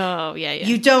 But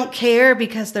you don't care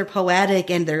because they're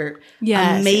poetic and they're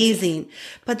amazing. Yes.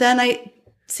 But then I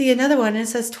see another one and it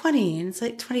says 20 and it's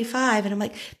like 25. And I'm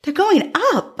like, they're going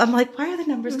up. I'm like, why are the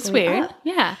numbers going weird. Up?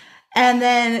 Yeah. And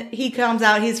then he comes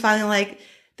out, he's finally like,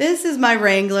 this is my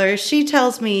Wrangler. She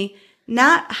tells me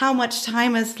not how much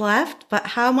time is left, but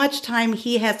how much time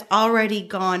he has already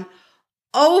gone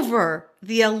over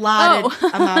the allotted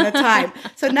amount of time.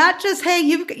 So not just, hey,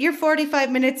 you're 45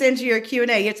 minutes into your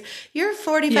Q&A. It's you're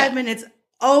 45 minutes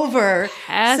over.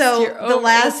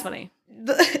 That's funny.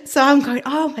 So I'm going,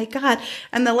 oh my God.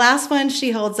 And the last one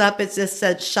she holds up, it just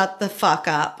said, shut the fuck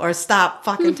up or stop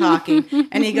fucking talking.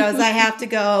 And he goes, I have to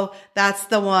go. That's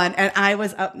the one. And I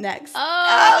was up next.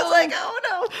 I was like, oh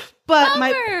no. But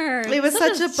it was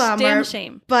such a bummer. Damn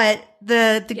shame. But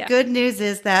the good news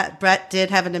is that Brett did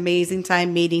have an amazing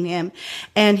time meeting him.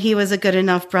 And he was a good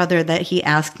enough brother that he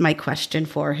asked my question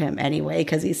for him anyway,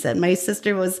 because he said, my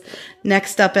sister was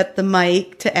next up at the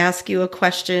mic to ask you a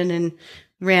question and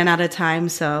ran out of time.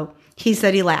 So he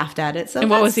said he laughed at it. So and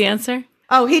what was the answer?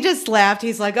 Oh, he just laughed.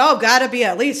 He's like, oh, gotta be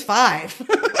at least 5.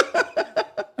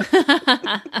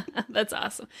 That's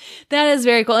awesome. That is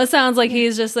very cool. It sounds like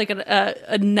he's just like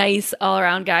a nice all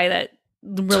around guy that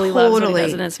really loves what he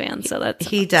does in his fans. So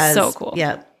he does. So cool.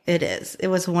 Yeah, it is. It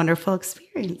was a wonderful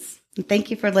experience. And thank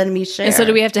you for letting me share. And so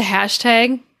do we have to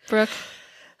hashtag, Brooke?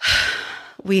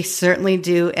 We certainly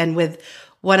do. And with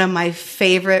one of my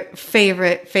favorite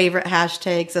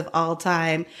hashtags of all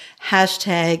time,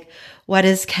 hashtag, what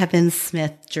is Kevin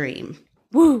Smith dream?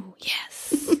 Woo,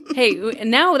 yes. Hey,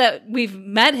 now that we've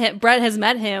met him, Brett has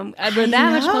met him, we're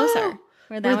that much closer.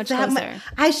 We're that much closer.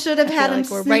 I should have had him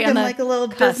sneak him like a little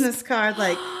business card,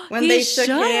 like when they shook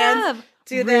hands.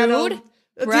 Do that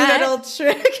old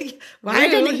trick. Why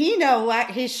didn't he know? Why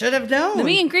he should have known? The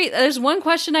meet and greet. There's one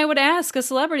question I would ask a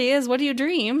celebrity is, what do you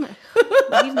dream?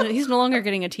 He's no longer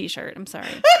getting a t-shirt. I'm sorry.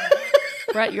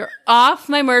 Brett, you're off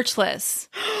my merch list.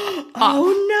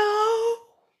 Oh, no.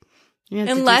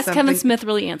 Unless Kevin Smith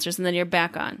really answers, and then you're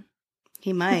back on.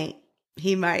 He might.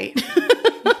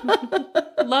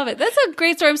 Love it. That's a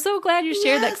great story. I'm so glad you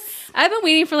shared that. I've been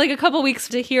waiting for like a couple weeks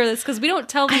to hear this because we don't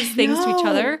tell these things to each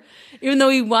other, even though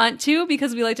we want to,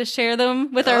 because we like to share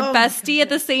them with our bestie at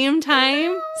the same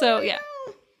time. So, yeah.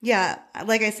 Yeah.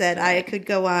 Like I said, I could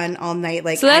go on all night.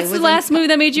 So that's the last movie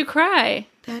that made you cry.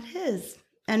 That is.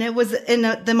 And it was in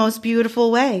the most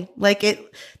beautiful way. Like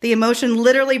the emotion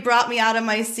literally brought me out of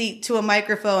my seat to a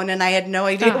microphone, and I had no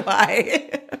idea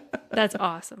why. That's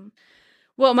awesome.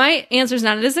 Well, my answer's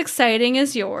not as exciting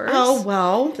as yours. Oh,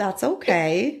 well, that's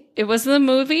okay. It was the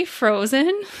movie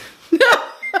Frozen.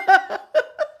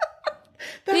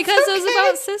 Because it was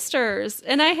about sisters,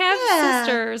 and I have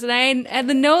sisters, and I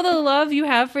know the love you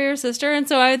have for your sister, and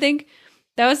so I think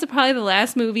that was probably the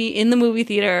last movie in the movie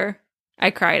theater I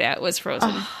cried at was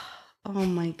Frozen. Oh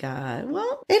my God.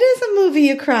 Well, it is a movie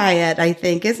you cry at, I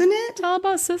think, isn't it? It's all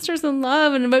about sisters and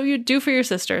love and what you do for your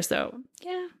sister. So,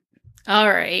 yeah. All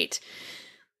right.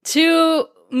 To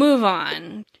move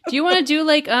on, do you want to do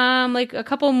like a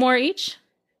couple more each?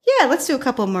 Yeah, let's do a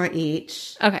couple more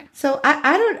each. Okay. So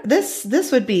I don't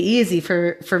this would be easy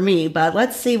for me, but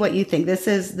let's see what you think. This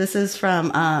is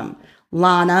from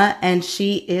Lana, and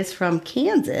she is from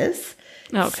Kansas.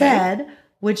 Okay. Said,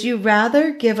 would you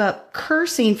rather give up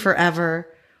cursing forever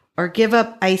or give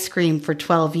up ice cream for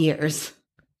 12 years?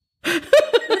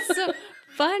 That's so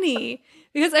funny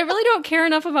because I really don't care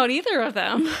enough about either of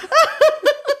them.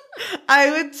 I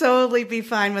would totally be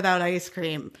fine without ice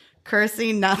cream.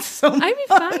 Cursing, not so much. I'd be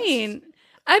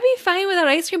fine without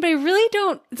ice cream, but I really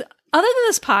don't. Other than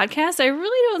this podcast, I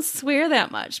really don't swear that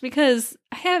much because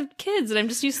I have kids and I'm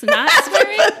just used to not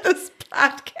swearing. This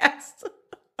podcast.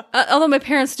 Although my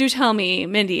parents do tell me,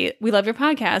 Mindy, we love your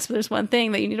podcast, but there's one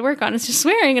thing that you need to work on. It's just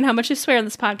swearing and how much you swear on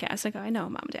this podcast. I go, I know,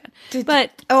 Mom and Dad. Did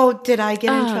I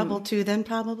get in trouble too then,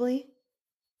 probably?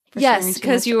 Yes,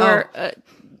 because you were...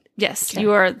 Yes, okay.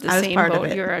 You are the same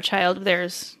boat. You're a child of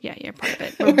theirs. Yeah, you're part of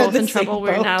it. We're both in trouble.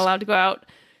 We're not allowed to go out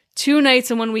 2 nights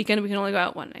in one weekend. We can only go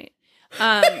out 1 night.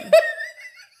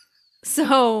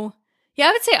 So, yeah,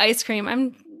 I would say ice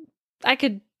cream. I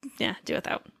could, do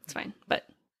without. It's fine. But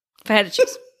if I had to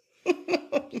choose.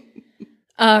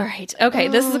 All right. Okay,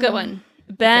 this is a good one.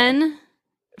 Ben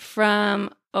from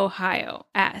Ohio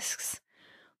asks,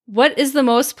 what is the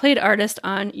most played artist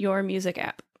on your music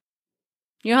app?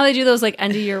 You know how they do those like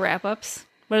end of year wrap ups?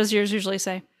 What does yours usually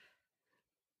say?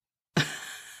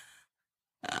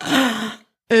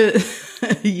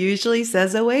 It usually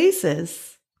says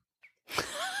Oasis.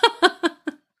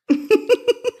 And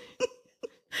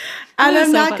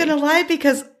I'm not going to lie,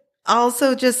 because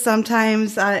also just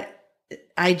sometimes I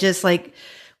just like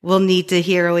will need to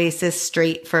hear Oasis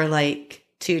straight for like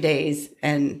 2 days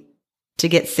and to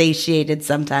get satiated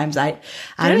sometimes. I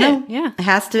don't know. Yeah. It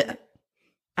has to.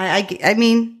 I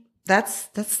mean,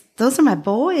 those are my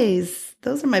boys.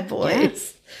 Those are my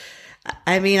boys. Yeah.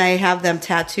 I mean, I have them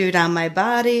tattooed on my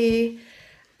body.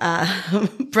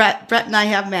 Brett and I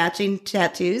have matching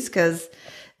tattoos because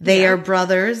they are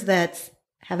brothers that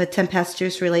have a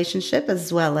tempestuous relationship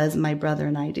as well as my brother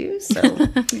and I do. So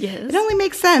Yes. it only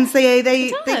makes sense. They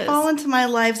does. fall into my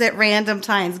lives at random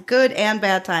times, good and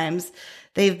bad times.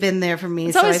 They've been there for me.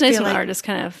 It's always I nice feel when like artist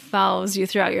kind of follows you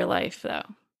throughout your life, though.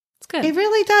 It's good. it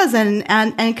really does, and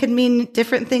it could mean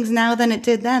different things now than it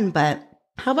did then. But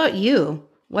how about you?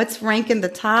 What's ranking the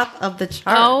top of the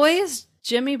charts? Always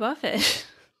Jimmy Buffett.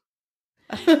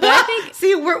 But I think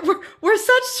see, we're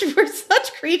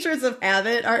such creatures of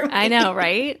habit, aren't we? I know,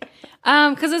 right?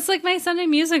 Because it's like my Sunday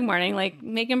music morning, like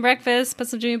making breakfast, put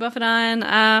some Jimmy Buffett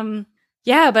on.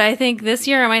 Yeah, but I think this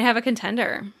year I might have a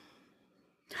contender.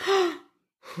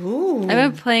 Ooh. I've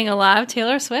been playing a lot of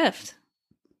Taylor Swift.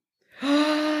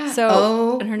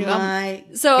 So, and her new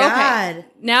album. So, God. okay,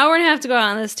 now we're gonna have to go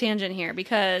on this tangent here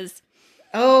because,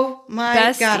 oh my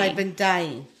Bestie, God, I've been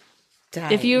dying.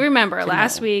 If you remember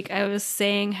last week, I was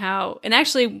saying how, and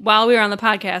actually while we were on the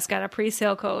podcast, got a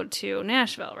pre-sale code to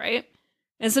Nashville, right?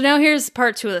 And so now here's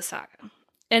part 2 of the saga.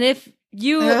 And if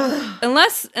you,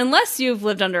 unless you've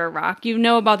lived under a rock, you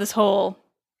know about this whole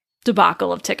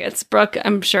debacle of tickets. Brooke,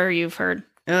 I'm sure you've heard.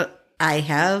 I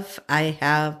have,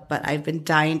 but I've been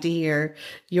dying to hear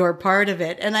your part of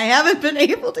it, and I haven't been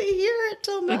able to hear it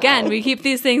till now. Again, we keep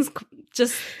these things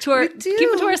just keep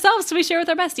them to ourselves so we share with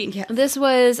our bestie. Yeah. This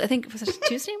was, I think, was it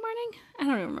Tuesday morning? I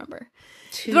don't even remember.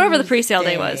 Whatever the pre-sale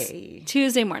day was.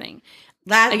 Tuesday morning.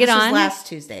 Last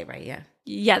Tuesday, right? Yeah.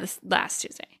 Yeah, this last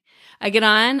Tuesday. I get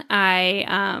on.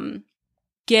 I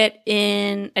get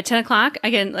in at 10 o'clock. I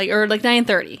get in, or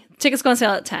 9:30. Tickets go on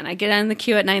sale at 10. I get on the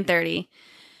queue at 9:30.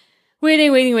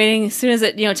 Waiting. As soon as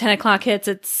 10 o'clock hits,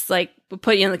 it's like, we'll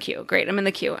put you in the queue. Great, I'm in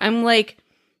the queue. I'm like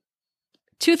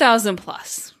 2,000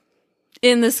 plus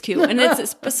in this queue. And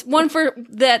it's one for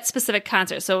that specific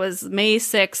concert. So it was May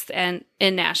 6th and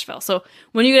in Nashville. So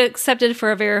when you get accepted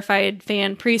for a verified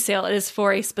fan pre-sale, it is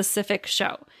for a specific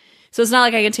show. So it's not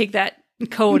like I can take that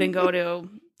code and go to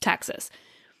Texas.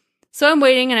 So I'm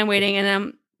waiting and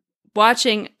I'm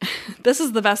watching. This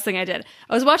is the best thing I did.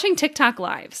 I was watching TikTok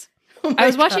lives. I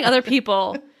was watching other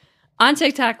people on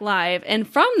TikTok live. And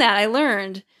from that, I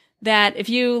learned that if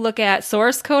you look at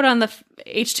source code on the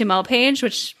HTML page,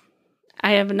 which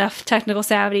I have enough technical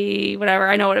savvy, whatever,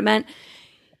 I know what it meant,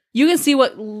 you can see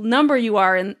what number you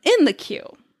are in the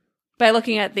queue by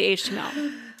looking at the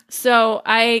HTML. So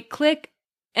I click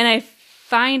and I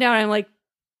find out I'm like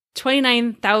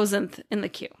 29,000th in the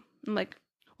queue. I'm like,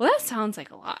 well, that sounds like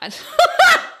a lot.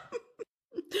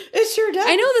 It sure does.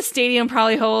 I know the stadium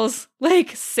probably holds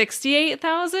like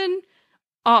 68,000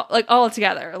 all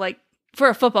together, like for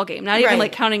a football game, not even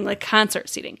like counting like concert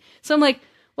seating. So I'm like,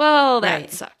 well,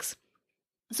 that sucks.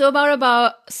 So about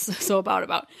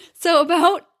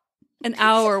an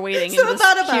hour waiting in this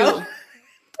queue.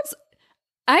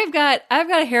 I've got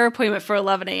a hair appointment for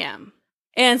 11 a.m.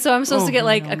 And so I'm supposed to get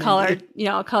like a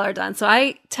color done. So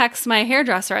I text my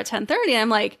hairdresser at 10:30 and I'm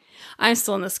like, I'm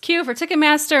still in this queue for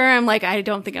Ticketmaster. I'm like, I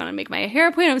don't think I'm going to make my hair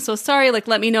appointment. I'm so sorry. Like,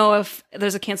 let me know if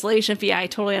there's a cancellation fee. I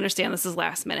totally understand this is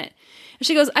last minute. And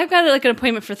she goes, I've got like an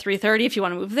appointment for 3:30. If you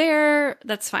want to move there,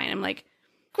 that's fine. I'm like,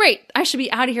 great. I should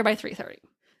be out of here by 3:30.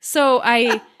 So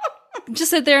I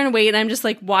just sit there and wait. And I'm just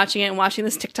like watching it and watching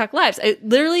this TikTok lives. I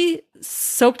literally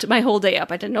soaked my whole day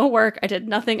up. I did no work. I did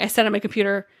nothing. I sat on my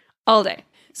computer all day.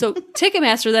 So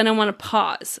Ticketmaster, then I want to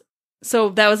pause. So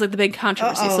that was like the big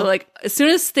controversy. So like as soon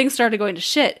as things started going to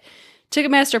shit,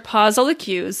 Ticketmaster paused all the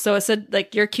queues. So it said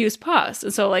like your queue's paused.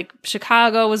 And so like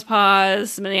Chicago was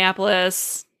paused,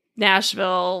 Minneapolis,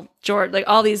 Nashville, Georgia, like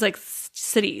all these like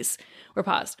cities were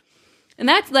paused. And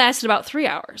that lasted about 3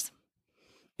 hours.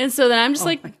 And so then I'm just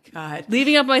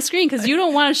leaving up my screen because you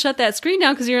don't want to shut that screen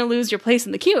down because you're going to lose your place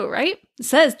in the queue, right? It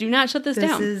says do not shut this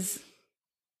down. This is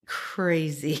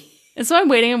crazy. And so I'm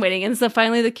waiting. And so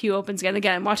finally the queue opens again.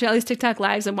 I'm watching all these TikTok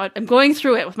lives. I'm going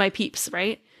through it with my peeps,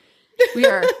 right? We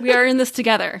are in this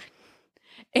together.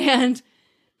 And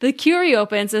the queue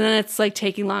reopens and then it's like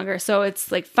taking longer. So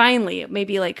it's like finally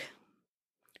maybe like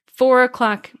 4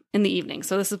 o'clock in the evening.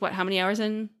 So this is how many hours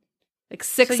in? Like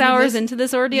 6 hours into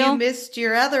this ordeal. You missed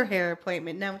your other hair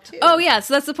appointment now too. Oh yeah.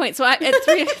 So that's the point. So at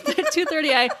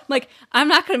 2:30, I'm like, I'm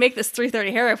not going to make this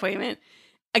 3:30 hair appointment.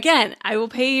 Again, I will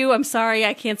pay you. I'm sorry,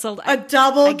 I canceled. A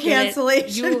double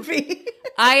cancellation fee.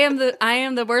 I am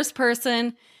the worst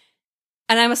person,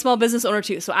 and I'm a small business owner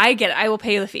too, so I get it. I will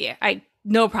pay the fee.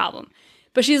 No problem.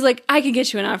 But she's like, I can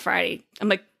get you in on Friday. I'm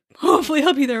like, hopefully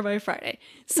I'll be there by Friday.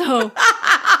 So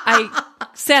I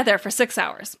sat there for 6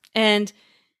 hours, and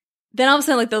then all of a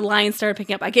sudden, like the line started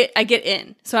picking up. I get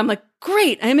in, so I'm like,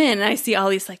 great, I'm in, and I see all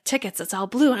these like tickets. It's all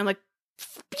blue, and I'm like,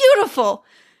 beautiful.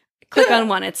 Click on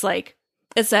one. It's like.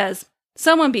 It says,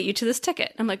 someone beat you to this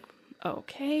ticket. I'm like,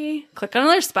 okay. Click on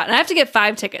another spot. And I have to get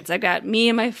 5 tickets. I got me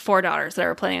and my 4 daughters that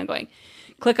are planning on going.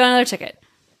 Click on another ticket.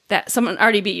 That someone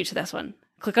already beat you to this one.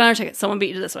 Click on another ticket. Someone beat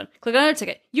you to this one. Click on another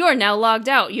ticket. You are now logged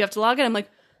out. You have to log in. I'm like,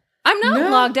 I'm not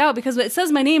logged out because it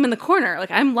says my name in the corner.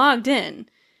 Like, I'm logged in.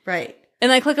 Right.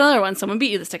 And I click on another one. Someone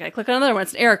beat you this ticket. I click on another one.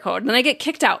 It's an error code. And then I get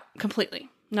kicked out completely.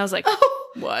 And I was like,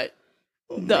 what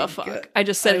the fuck? God. I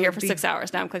just sat here for 6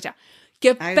 hours. Now I'm clicked out.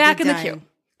 Get back in the queue.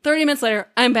 30 minutes later,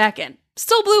 I'm back in.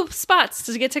 Still blue spots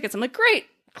to get tickets. I'm like, great.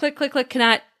 Click, click, click.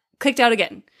 Cannot. Clicked out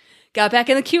again. Got back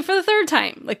in the queue for the 3rd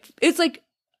time. Like, it's like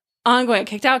ongoing.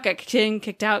 Kicked out, got kicked in,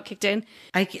 kicked out, kicked in.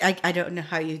 I don't know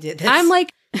how you did this. I'm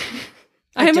like,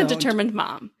 I am a determined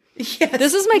mom. Yes,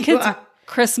 this is my kid's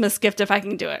Christmas gift if I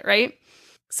can do it, right?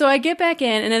 So I get back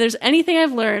in, and if there's anything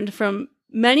I've learned from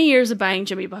many years of buying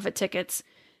Jimmy Buffett tickets,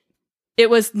 it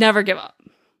was never give up.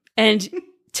 And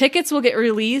tickets will get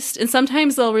released, and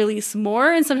sometimes they'll release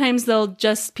more, and sometimes they'll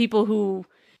just people who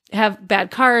have bad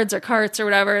cards or carts or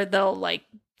whatever, they'll like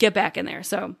get back in there.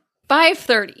 So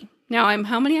 5:30. Now I'm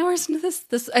how many hours into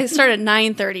this? I started at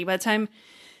 9:30. By the time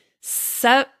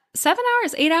 7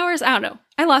 hours, 8 hours, I don't know.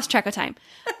 I lost track of time.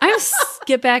 I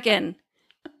get back in,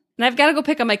 and I've got to go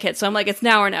pick up my kids. So I'm like, it's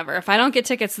now or never. If I don't get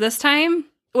tickets this time,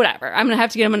 whatever. I'm going to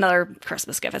have to get them another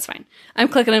Christmas gift. It's fine. I'm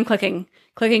clicking.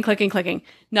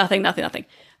 Nothing.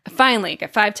 I finally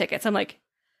got 5 tickets. I'm like,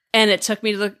 and it took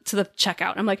me to the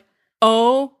checkout. I'm like,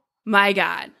 oh my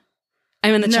God.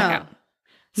 I'm in the checkout.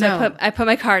 So I put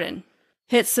my card in,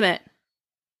 hit submit,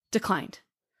 declined.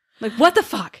 Like, what the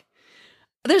fuck?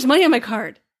 There's money on my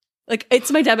card. Like,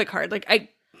 it's my debit card. Like,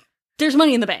 there's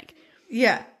money in the bank.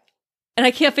 Yeah. And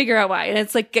I can't figure out why. And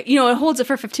it's like, it holds it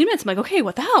for 15 minutes. I'm like, okay,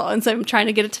 what the hell? And so I'm trying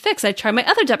to get it to fix. I try my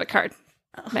other debit card,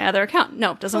 my other account.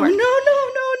 No, it doesn't work. No.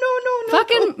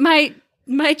 Fucking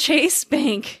my Chase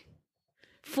bank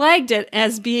flagged it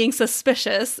as being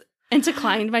suspicious and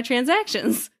declined my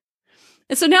transactions.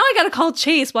 And so now I got to call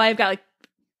Chase while I've got like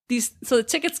these. So the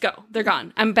tickets go. They're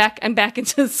gone. I'm back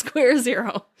into square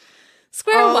zero.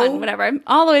 Square one, whatever. I'm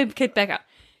all the way kicked back out.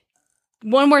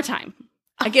 One more time.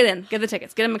 I get in, get the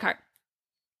tickets, get in my cart.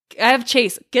 I have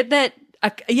Chase. Get that.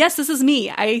 Yes, this is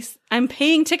me. I'm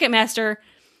paying Ticketmaster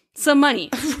some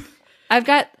money. I've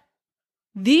got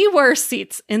the worst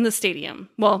seats in the stadium.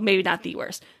 Well, maybe not the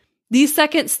worst. The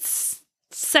second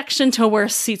section to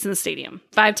worst seats in the stadium.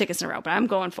 5 tickets in a row, but I'm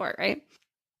going for it, right?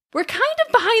 We're kind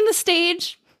of behind the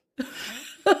stage,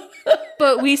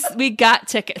 but we got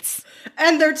tickets.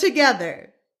 And they're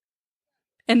together.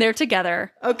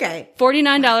 Okay.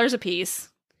 $49 a piece.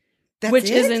 That's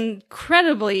is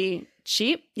incredibly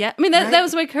cheap. Yeah. I mean, that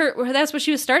was like that's what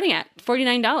she was starting at,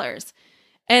 $49.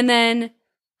 And then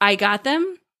I got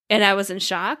them and I was in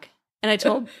shock. And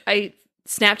I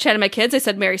Snapchatted my kids. I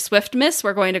said, Merry Swift, miss.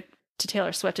 We're going to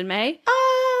Taylor Swift in May.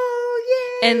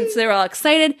 Oh, yay. And so they were all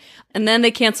excited. And then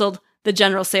they canceled the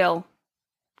general sale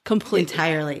completely.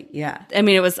 Entirely. Yeah. I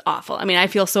mean, it was awful. I mean, I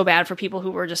feel so bad for people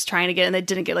who were just trying to get and they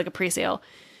didn't get like a pre-sale.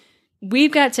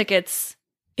 We've got tickets.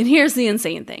 And here's the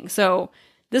insane thing. So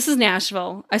this is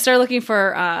Nashville. I started looking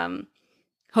for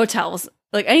hotels.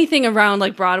 Like anything around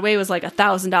like Broadway was like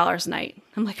 $1,000 a night.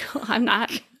 I'm like, I'm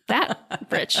not that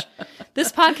rich.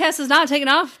 This podcast has not taken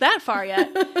off that far yet.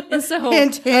 And so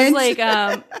hint. I was like,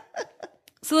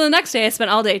 so the next day I spent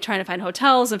all day trying to find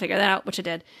hotels and figure that out, which I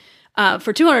did,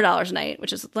 for $200 a night,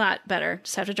 which is a lot better.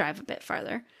 Just have to drive a bit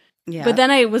farther. Yeah. But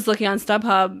then I was looking on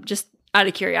StubHub just out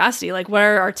of curiosity, like, what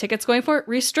are our tickets going for?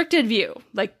 Restricted view.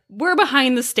 Like, we're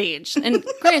behind the stage. And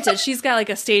granted, she's got like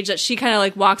a stage that she kind of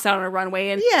like walks out on a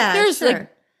runway and there's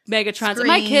like Megatrons. And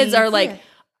my kids are like,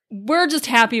 we're just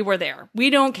happy we're there. We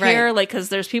don't care, like, because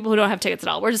there's people who don't have tickets at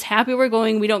all. We're just happy we're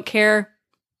going. We don't care.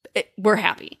 We're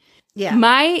happy. Yeah.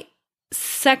 My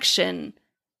section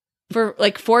for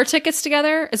like 4 tickets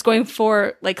together is going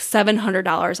for like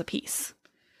 $700 a piece.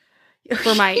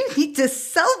 For my you need to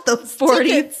sell those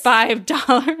 $45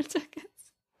 tickets.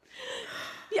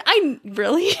 Yeah, I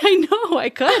know I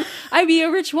could. I'd be a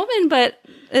rich woman, but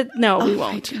no, we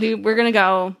won't. We're going to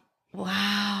go.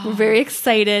 Wow. We're very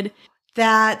excited.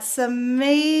 That's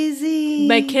amazing.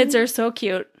 My kids are so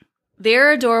cute.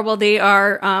 They're adorable. They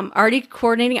are already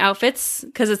coordinating outfits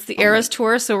because it's the Eras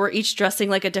tour. So we're each dressing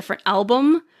like a different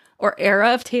album or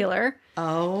era of Taylor.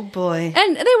 Oh, boy.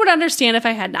 And they would understand if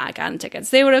I had not gotten tickets.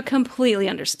 They would have completely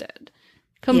understood.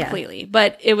 Completely. Yeah.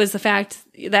 But it was the fact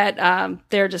that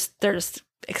they're just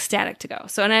ecstatic to go.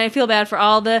 So, and I feel bad for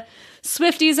all the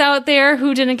Swifties out there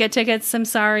who didn't get tickets. I'm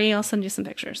sorry. I'll send you some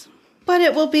pictures. But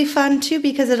it will be fun, too,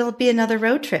 because it'll be another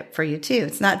road trip for you, too.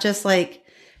 It's not just like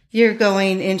you're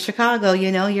going in Chicago,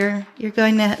 you're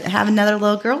going to have another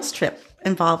little girls trip.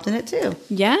 involved in it too.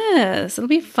 Yes, it'll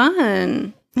be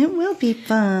fun. It will be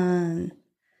fun.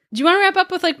 Do you want to wrap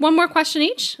up with like one more question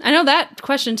each? I know that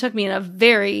question took me in a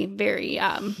very, very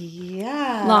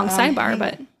long sidebar,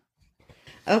 but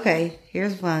okay,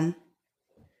 here's one.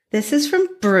 This is from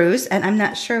Bruce, and I'm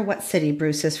not sure what city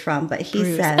Bruce is from, but he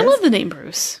says, I love the name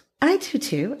Bruce. I do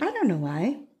too. I don't know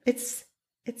why. It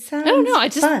sounds I don't know. I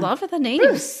just fun. love the name.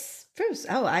 Bruce.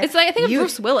 Oh, it's like I think of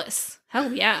Bruce Willis.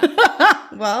 Hell yeah.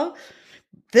 Well,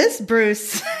 this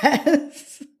Bruce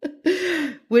says,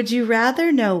 would you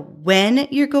rather know when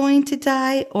you're going to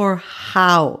die or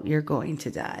how you're going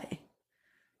to die?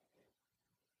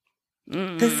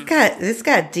 This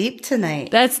got deep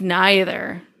tonight. That's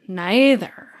neither.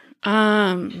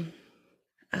 I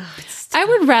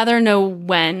would rather know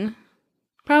when,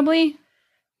 probably.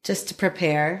 Just to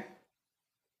prepare.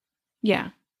 Yeah.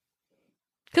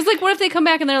 Because, like, what if they come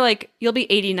back and they're like, you'll be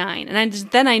 89? And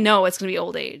then I know it's going to be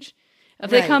old age. If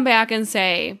they come back and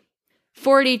say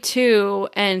 42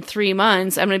 and 3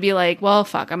 months, I'm going to be like, well,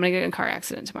 fuck, I'm going to get in a car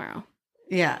accident tomorrow.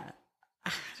 Yeah.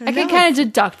 I can kind of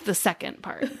deduct the second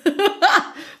part.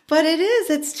 But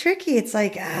it's tricky. It's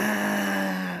like,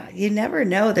 you never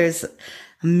know. There's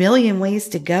a million ways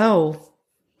to go.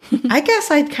 I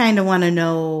guess I'd kind of want to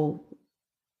know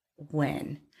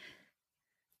when.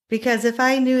 Because if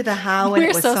I knew the how and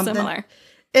it was something similar.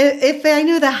 If I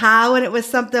knew the how and it was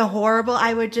something horrible,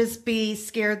 I would just be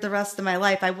scared the rest of my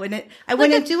life. I wouldn't do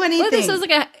anything. What if this was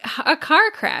like a car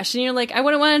crash and you're like, I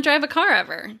wouldn't want to drive a car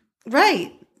ever.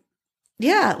 Right.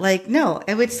 Yeah, like, no,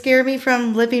 it would scare me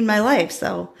from living my life.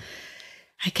 So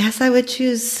I guess I would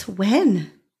choose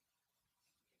when.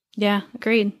 Yeah,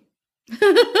 agreed.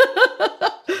 Got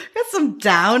some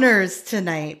downers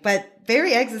tonight, but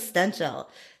very existential.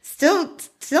 Still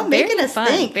making us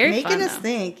think. Making us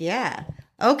think, yeah.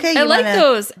 Okay. I like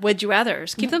those would you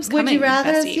rathers. Keep them coming. Would you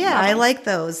rathers? Bestie. Yeah, I like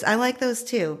those. I like those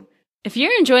too. If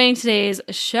you're enjoying today's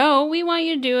show, we want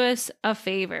you to do us a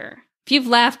favor. If you've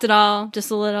laughed at all, just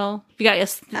a little, if you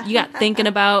got thinking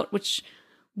about which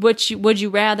would you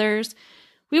rathers,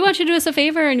 we want you to do us a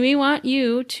favor, and we want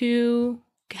you to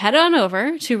head on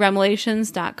over to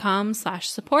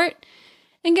remelations.com/support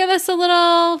and give us a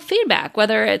little feedback,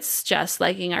 whether it's just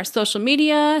liking our social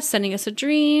media, sending us a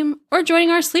dream, or joining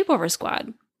our sleepover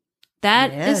squad.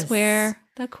 That is where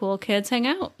the cool kids hang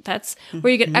out. That's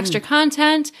where you get extra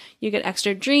content, you get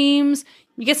extra dreams,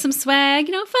 you get some swag,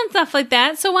 fun stuff like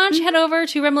that. So why don't you head over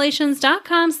to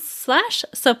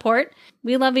remelations.com/support.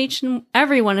 We love each and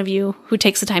every one of you who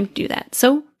takes the time to do that.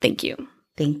 So thank you.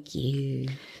 Thank you.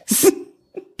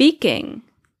 Speaking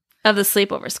of the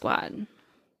sleepover squad.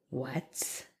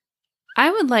 What? I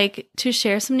would like to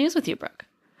share some news with you, Brooke.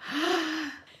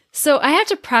 So I have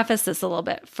to preface this a little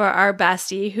bit for our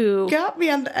bestie who got me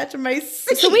on the edge of my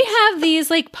seat. So we have these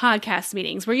like podcast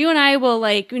meetings where you and I will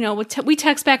we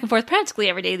text back and forth practically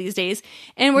every day these days.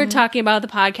 And we're talking about the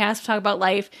podcast, talk about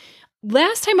life.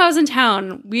 Last time I was in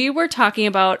town, we were talking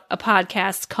about a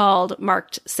podcast called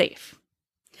Marked Safe.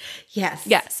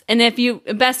 Yes. And if you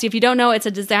don't know, it's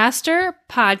a disaster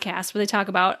podcast where they talk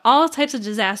about all types of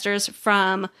disasters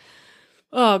from,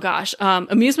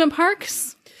 amusement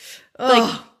parks.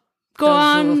 Go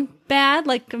on bad,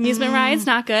 like amusement rides,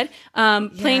 not good.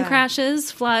 Plane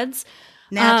crashes, floods,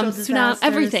 natural disasters,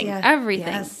 everything.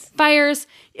 Yes. Fires.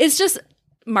 It's just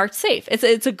marked safe.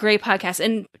 It's a great podcast.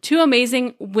 And two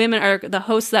amazing women are the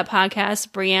hosts of that podcast,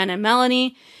 Brianne and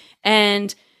Melanie.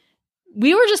 And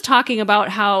we were just talking about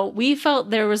how we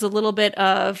felt there was a little bit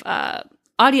of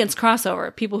audience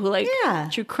crossover. People who like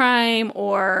true crime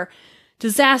or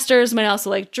disasters might also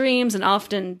like dreams, and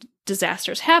often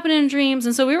disasters happen in dreams.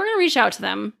 And so we were going to reach out to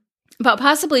them about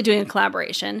possibly doing a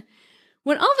collaboration.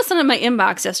 When all of a sudden in my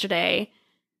inbox yesterday,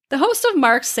 the host of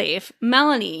Marked Safe,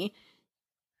 Melanie,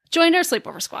 joined our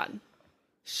sleepover squad.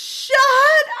 Shut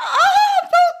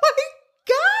up! Oh my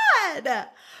God!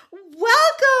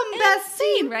 Welcome,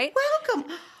 Bessie. Right? Welcome.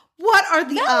 What are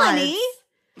the Melanie, odds?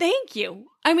 Thank you.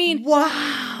 I mean,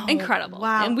 wow. Incredible.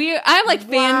 Wow. And I'm like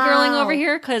fangirling over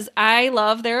here because I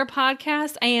love their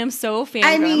podcast. I am so fangirling.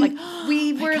 I mean, like,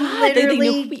 we were God,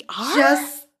 literally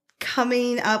just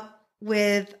coming up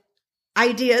with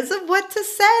ideas of what to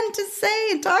send to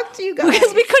say and talk to you guys.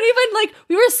 Because we couldn't even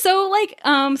we were so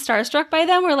starstruck by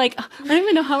them. We're like, I don't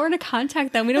even know how we're going to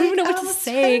contact them. We don't even know what to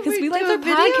say because we like their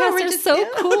podcast. They're so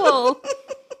cool.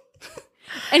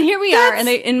 And here we are.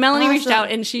 And Melanie reached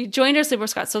out and she joined our sleepover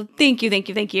squad. So thank you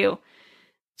to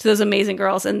those amazing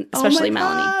girls, and especially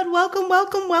Melanie. God.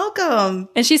 Welcome.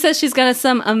 And she says she's got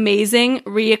some amazing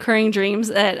reoccurring dreams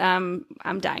that I'm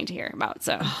dying to hear about.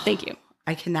 So thank you.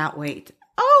 I cannot wait.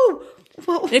 Oh,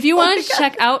 If you want to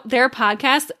check out their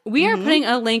podcast, we are putting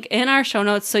a link in our show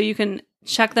notes so you can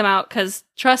check them out. Because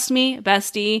trust me,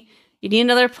 bestie, you need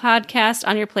another podcast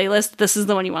on your playlist. This is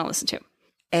the one you want to listen to.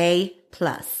 A+.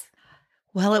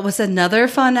 Well, it was another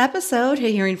fun episode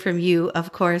hearing from you,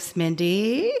 of course,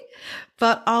 Mindy.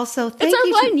 But also, thank you.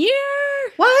 It's our 1 year.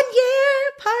 1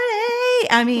 year party.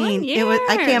 I mean,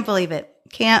 I can't believe it.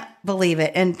 Can't believe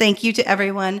it. And thank you to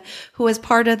everyone who was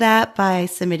part of that by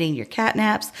submitting your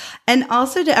catnaps, and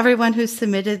also to everyone who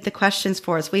submitted the questions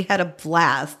for us. We had a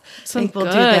blast. Some I think we'll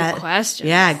good do that. questions.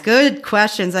 Yeah, good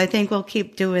questions. I think we'll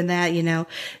keep doing that,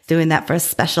 doing that for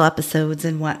special episodes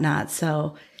and whatnot.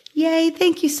 So yay.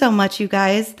 Thank you so much, you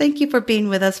guys. Thank you for being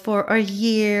with us for a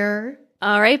year.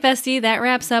 All right, bestie, that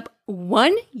wraps up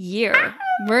 1 year.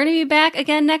 We're going to be back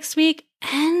again next week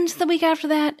and the week after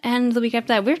that and the week after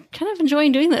that. We're kind of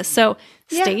enjoying doing this, so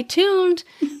stay tuned.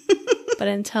 But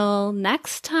until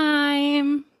next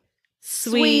time,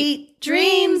 sweet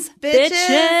dreams,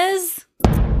 bitches.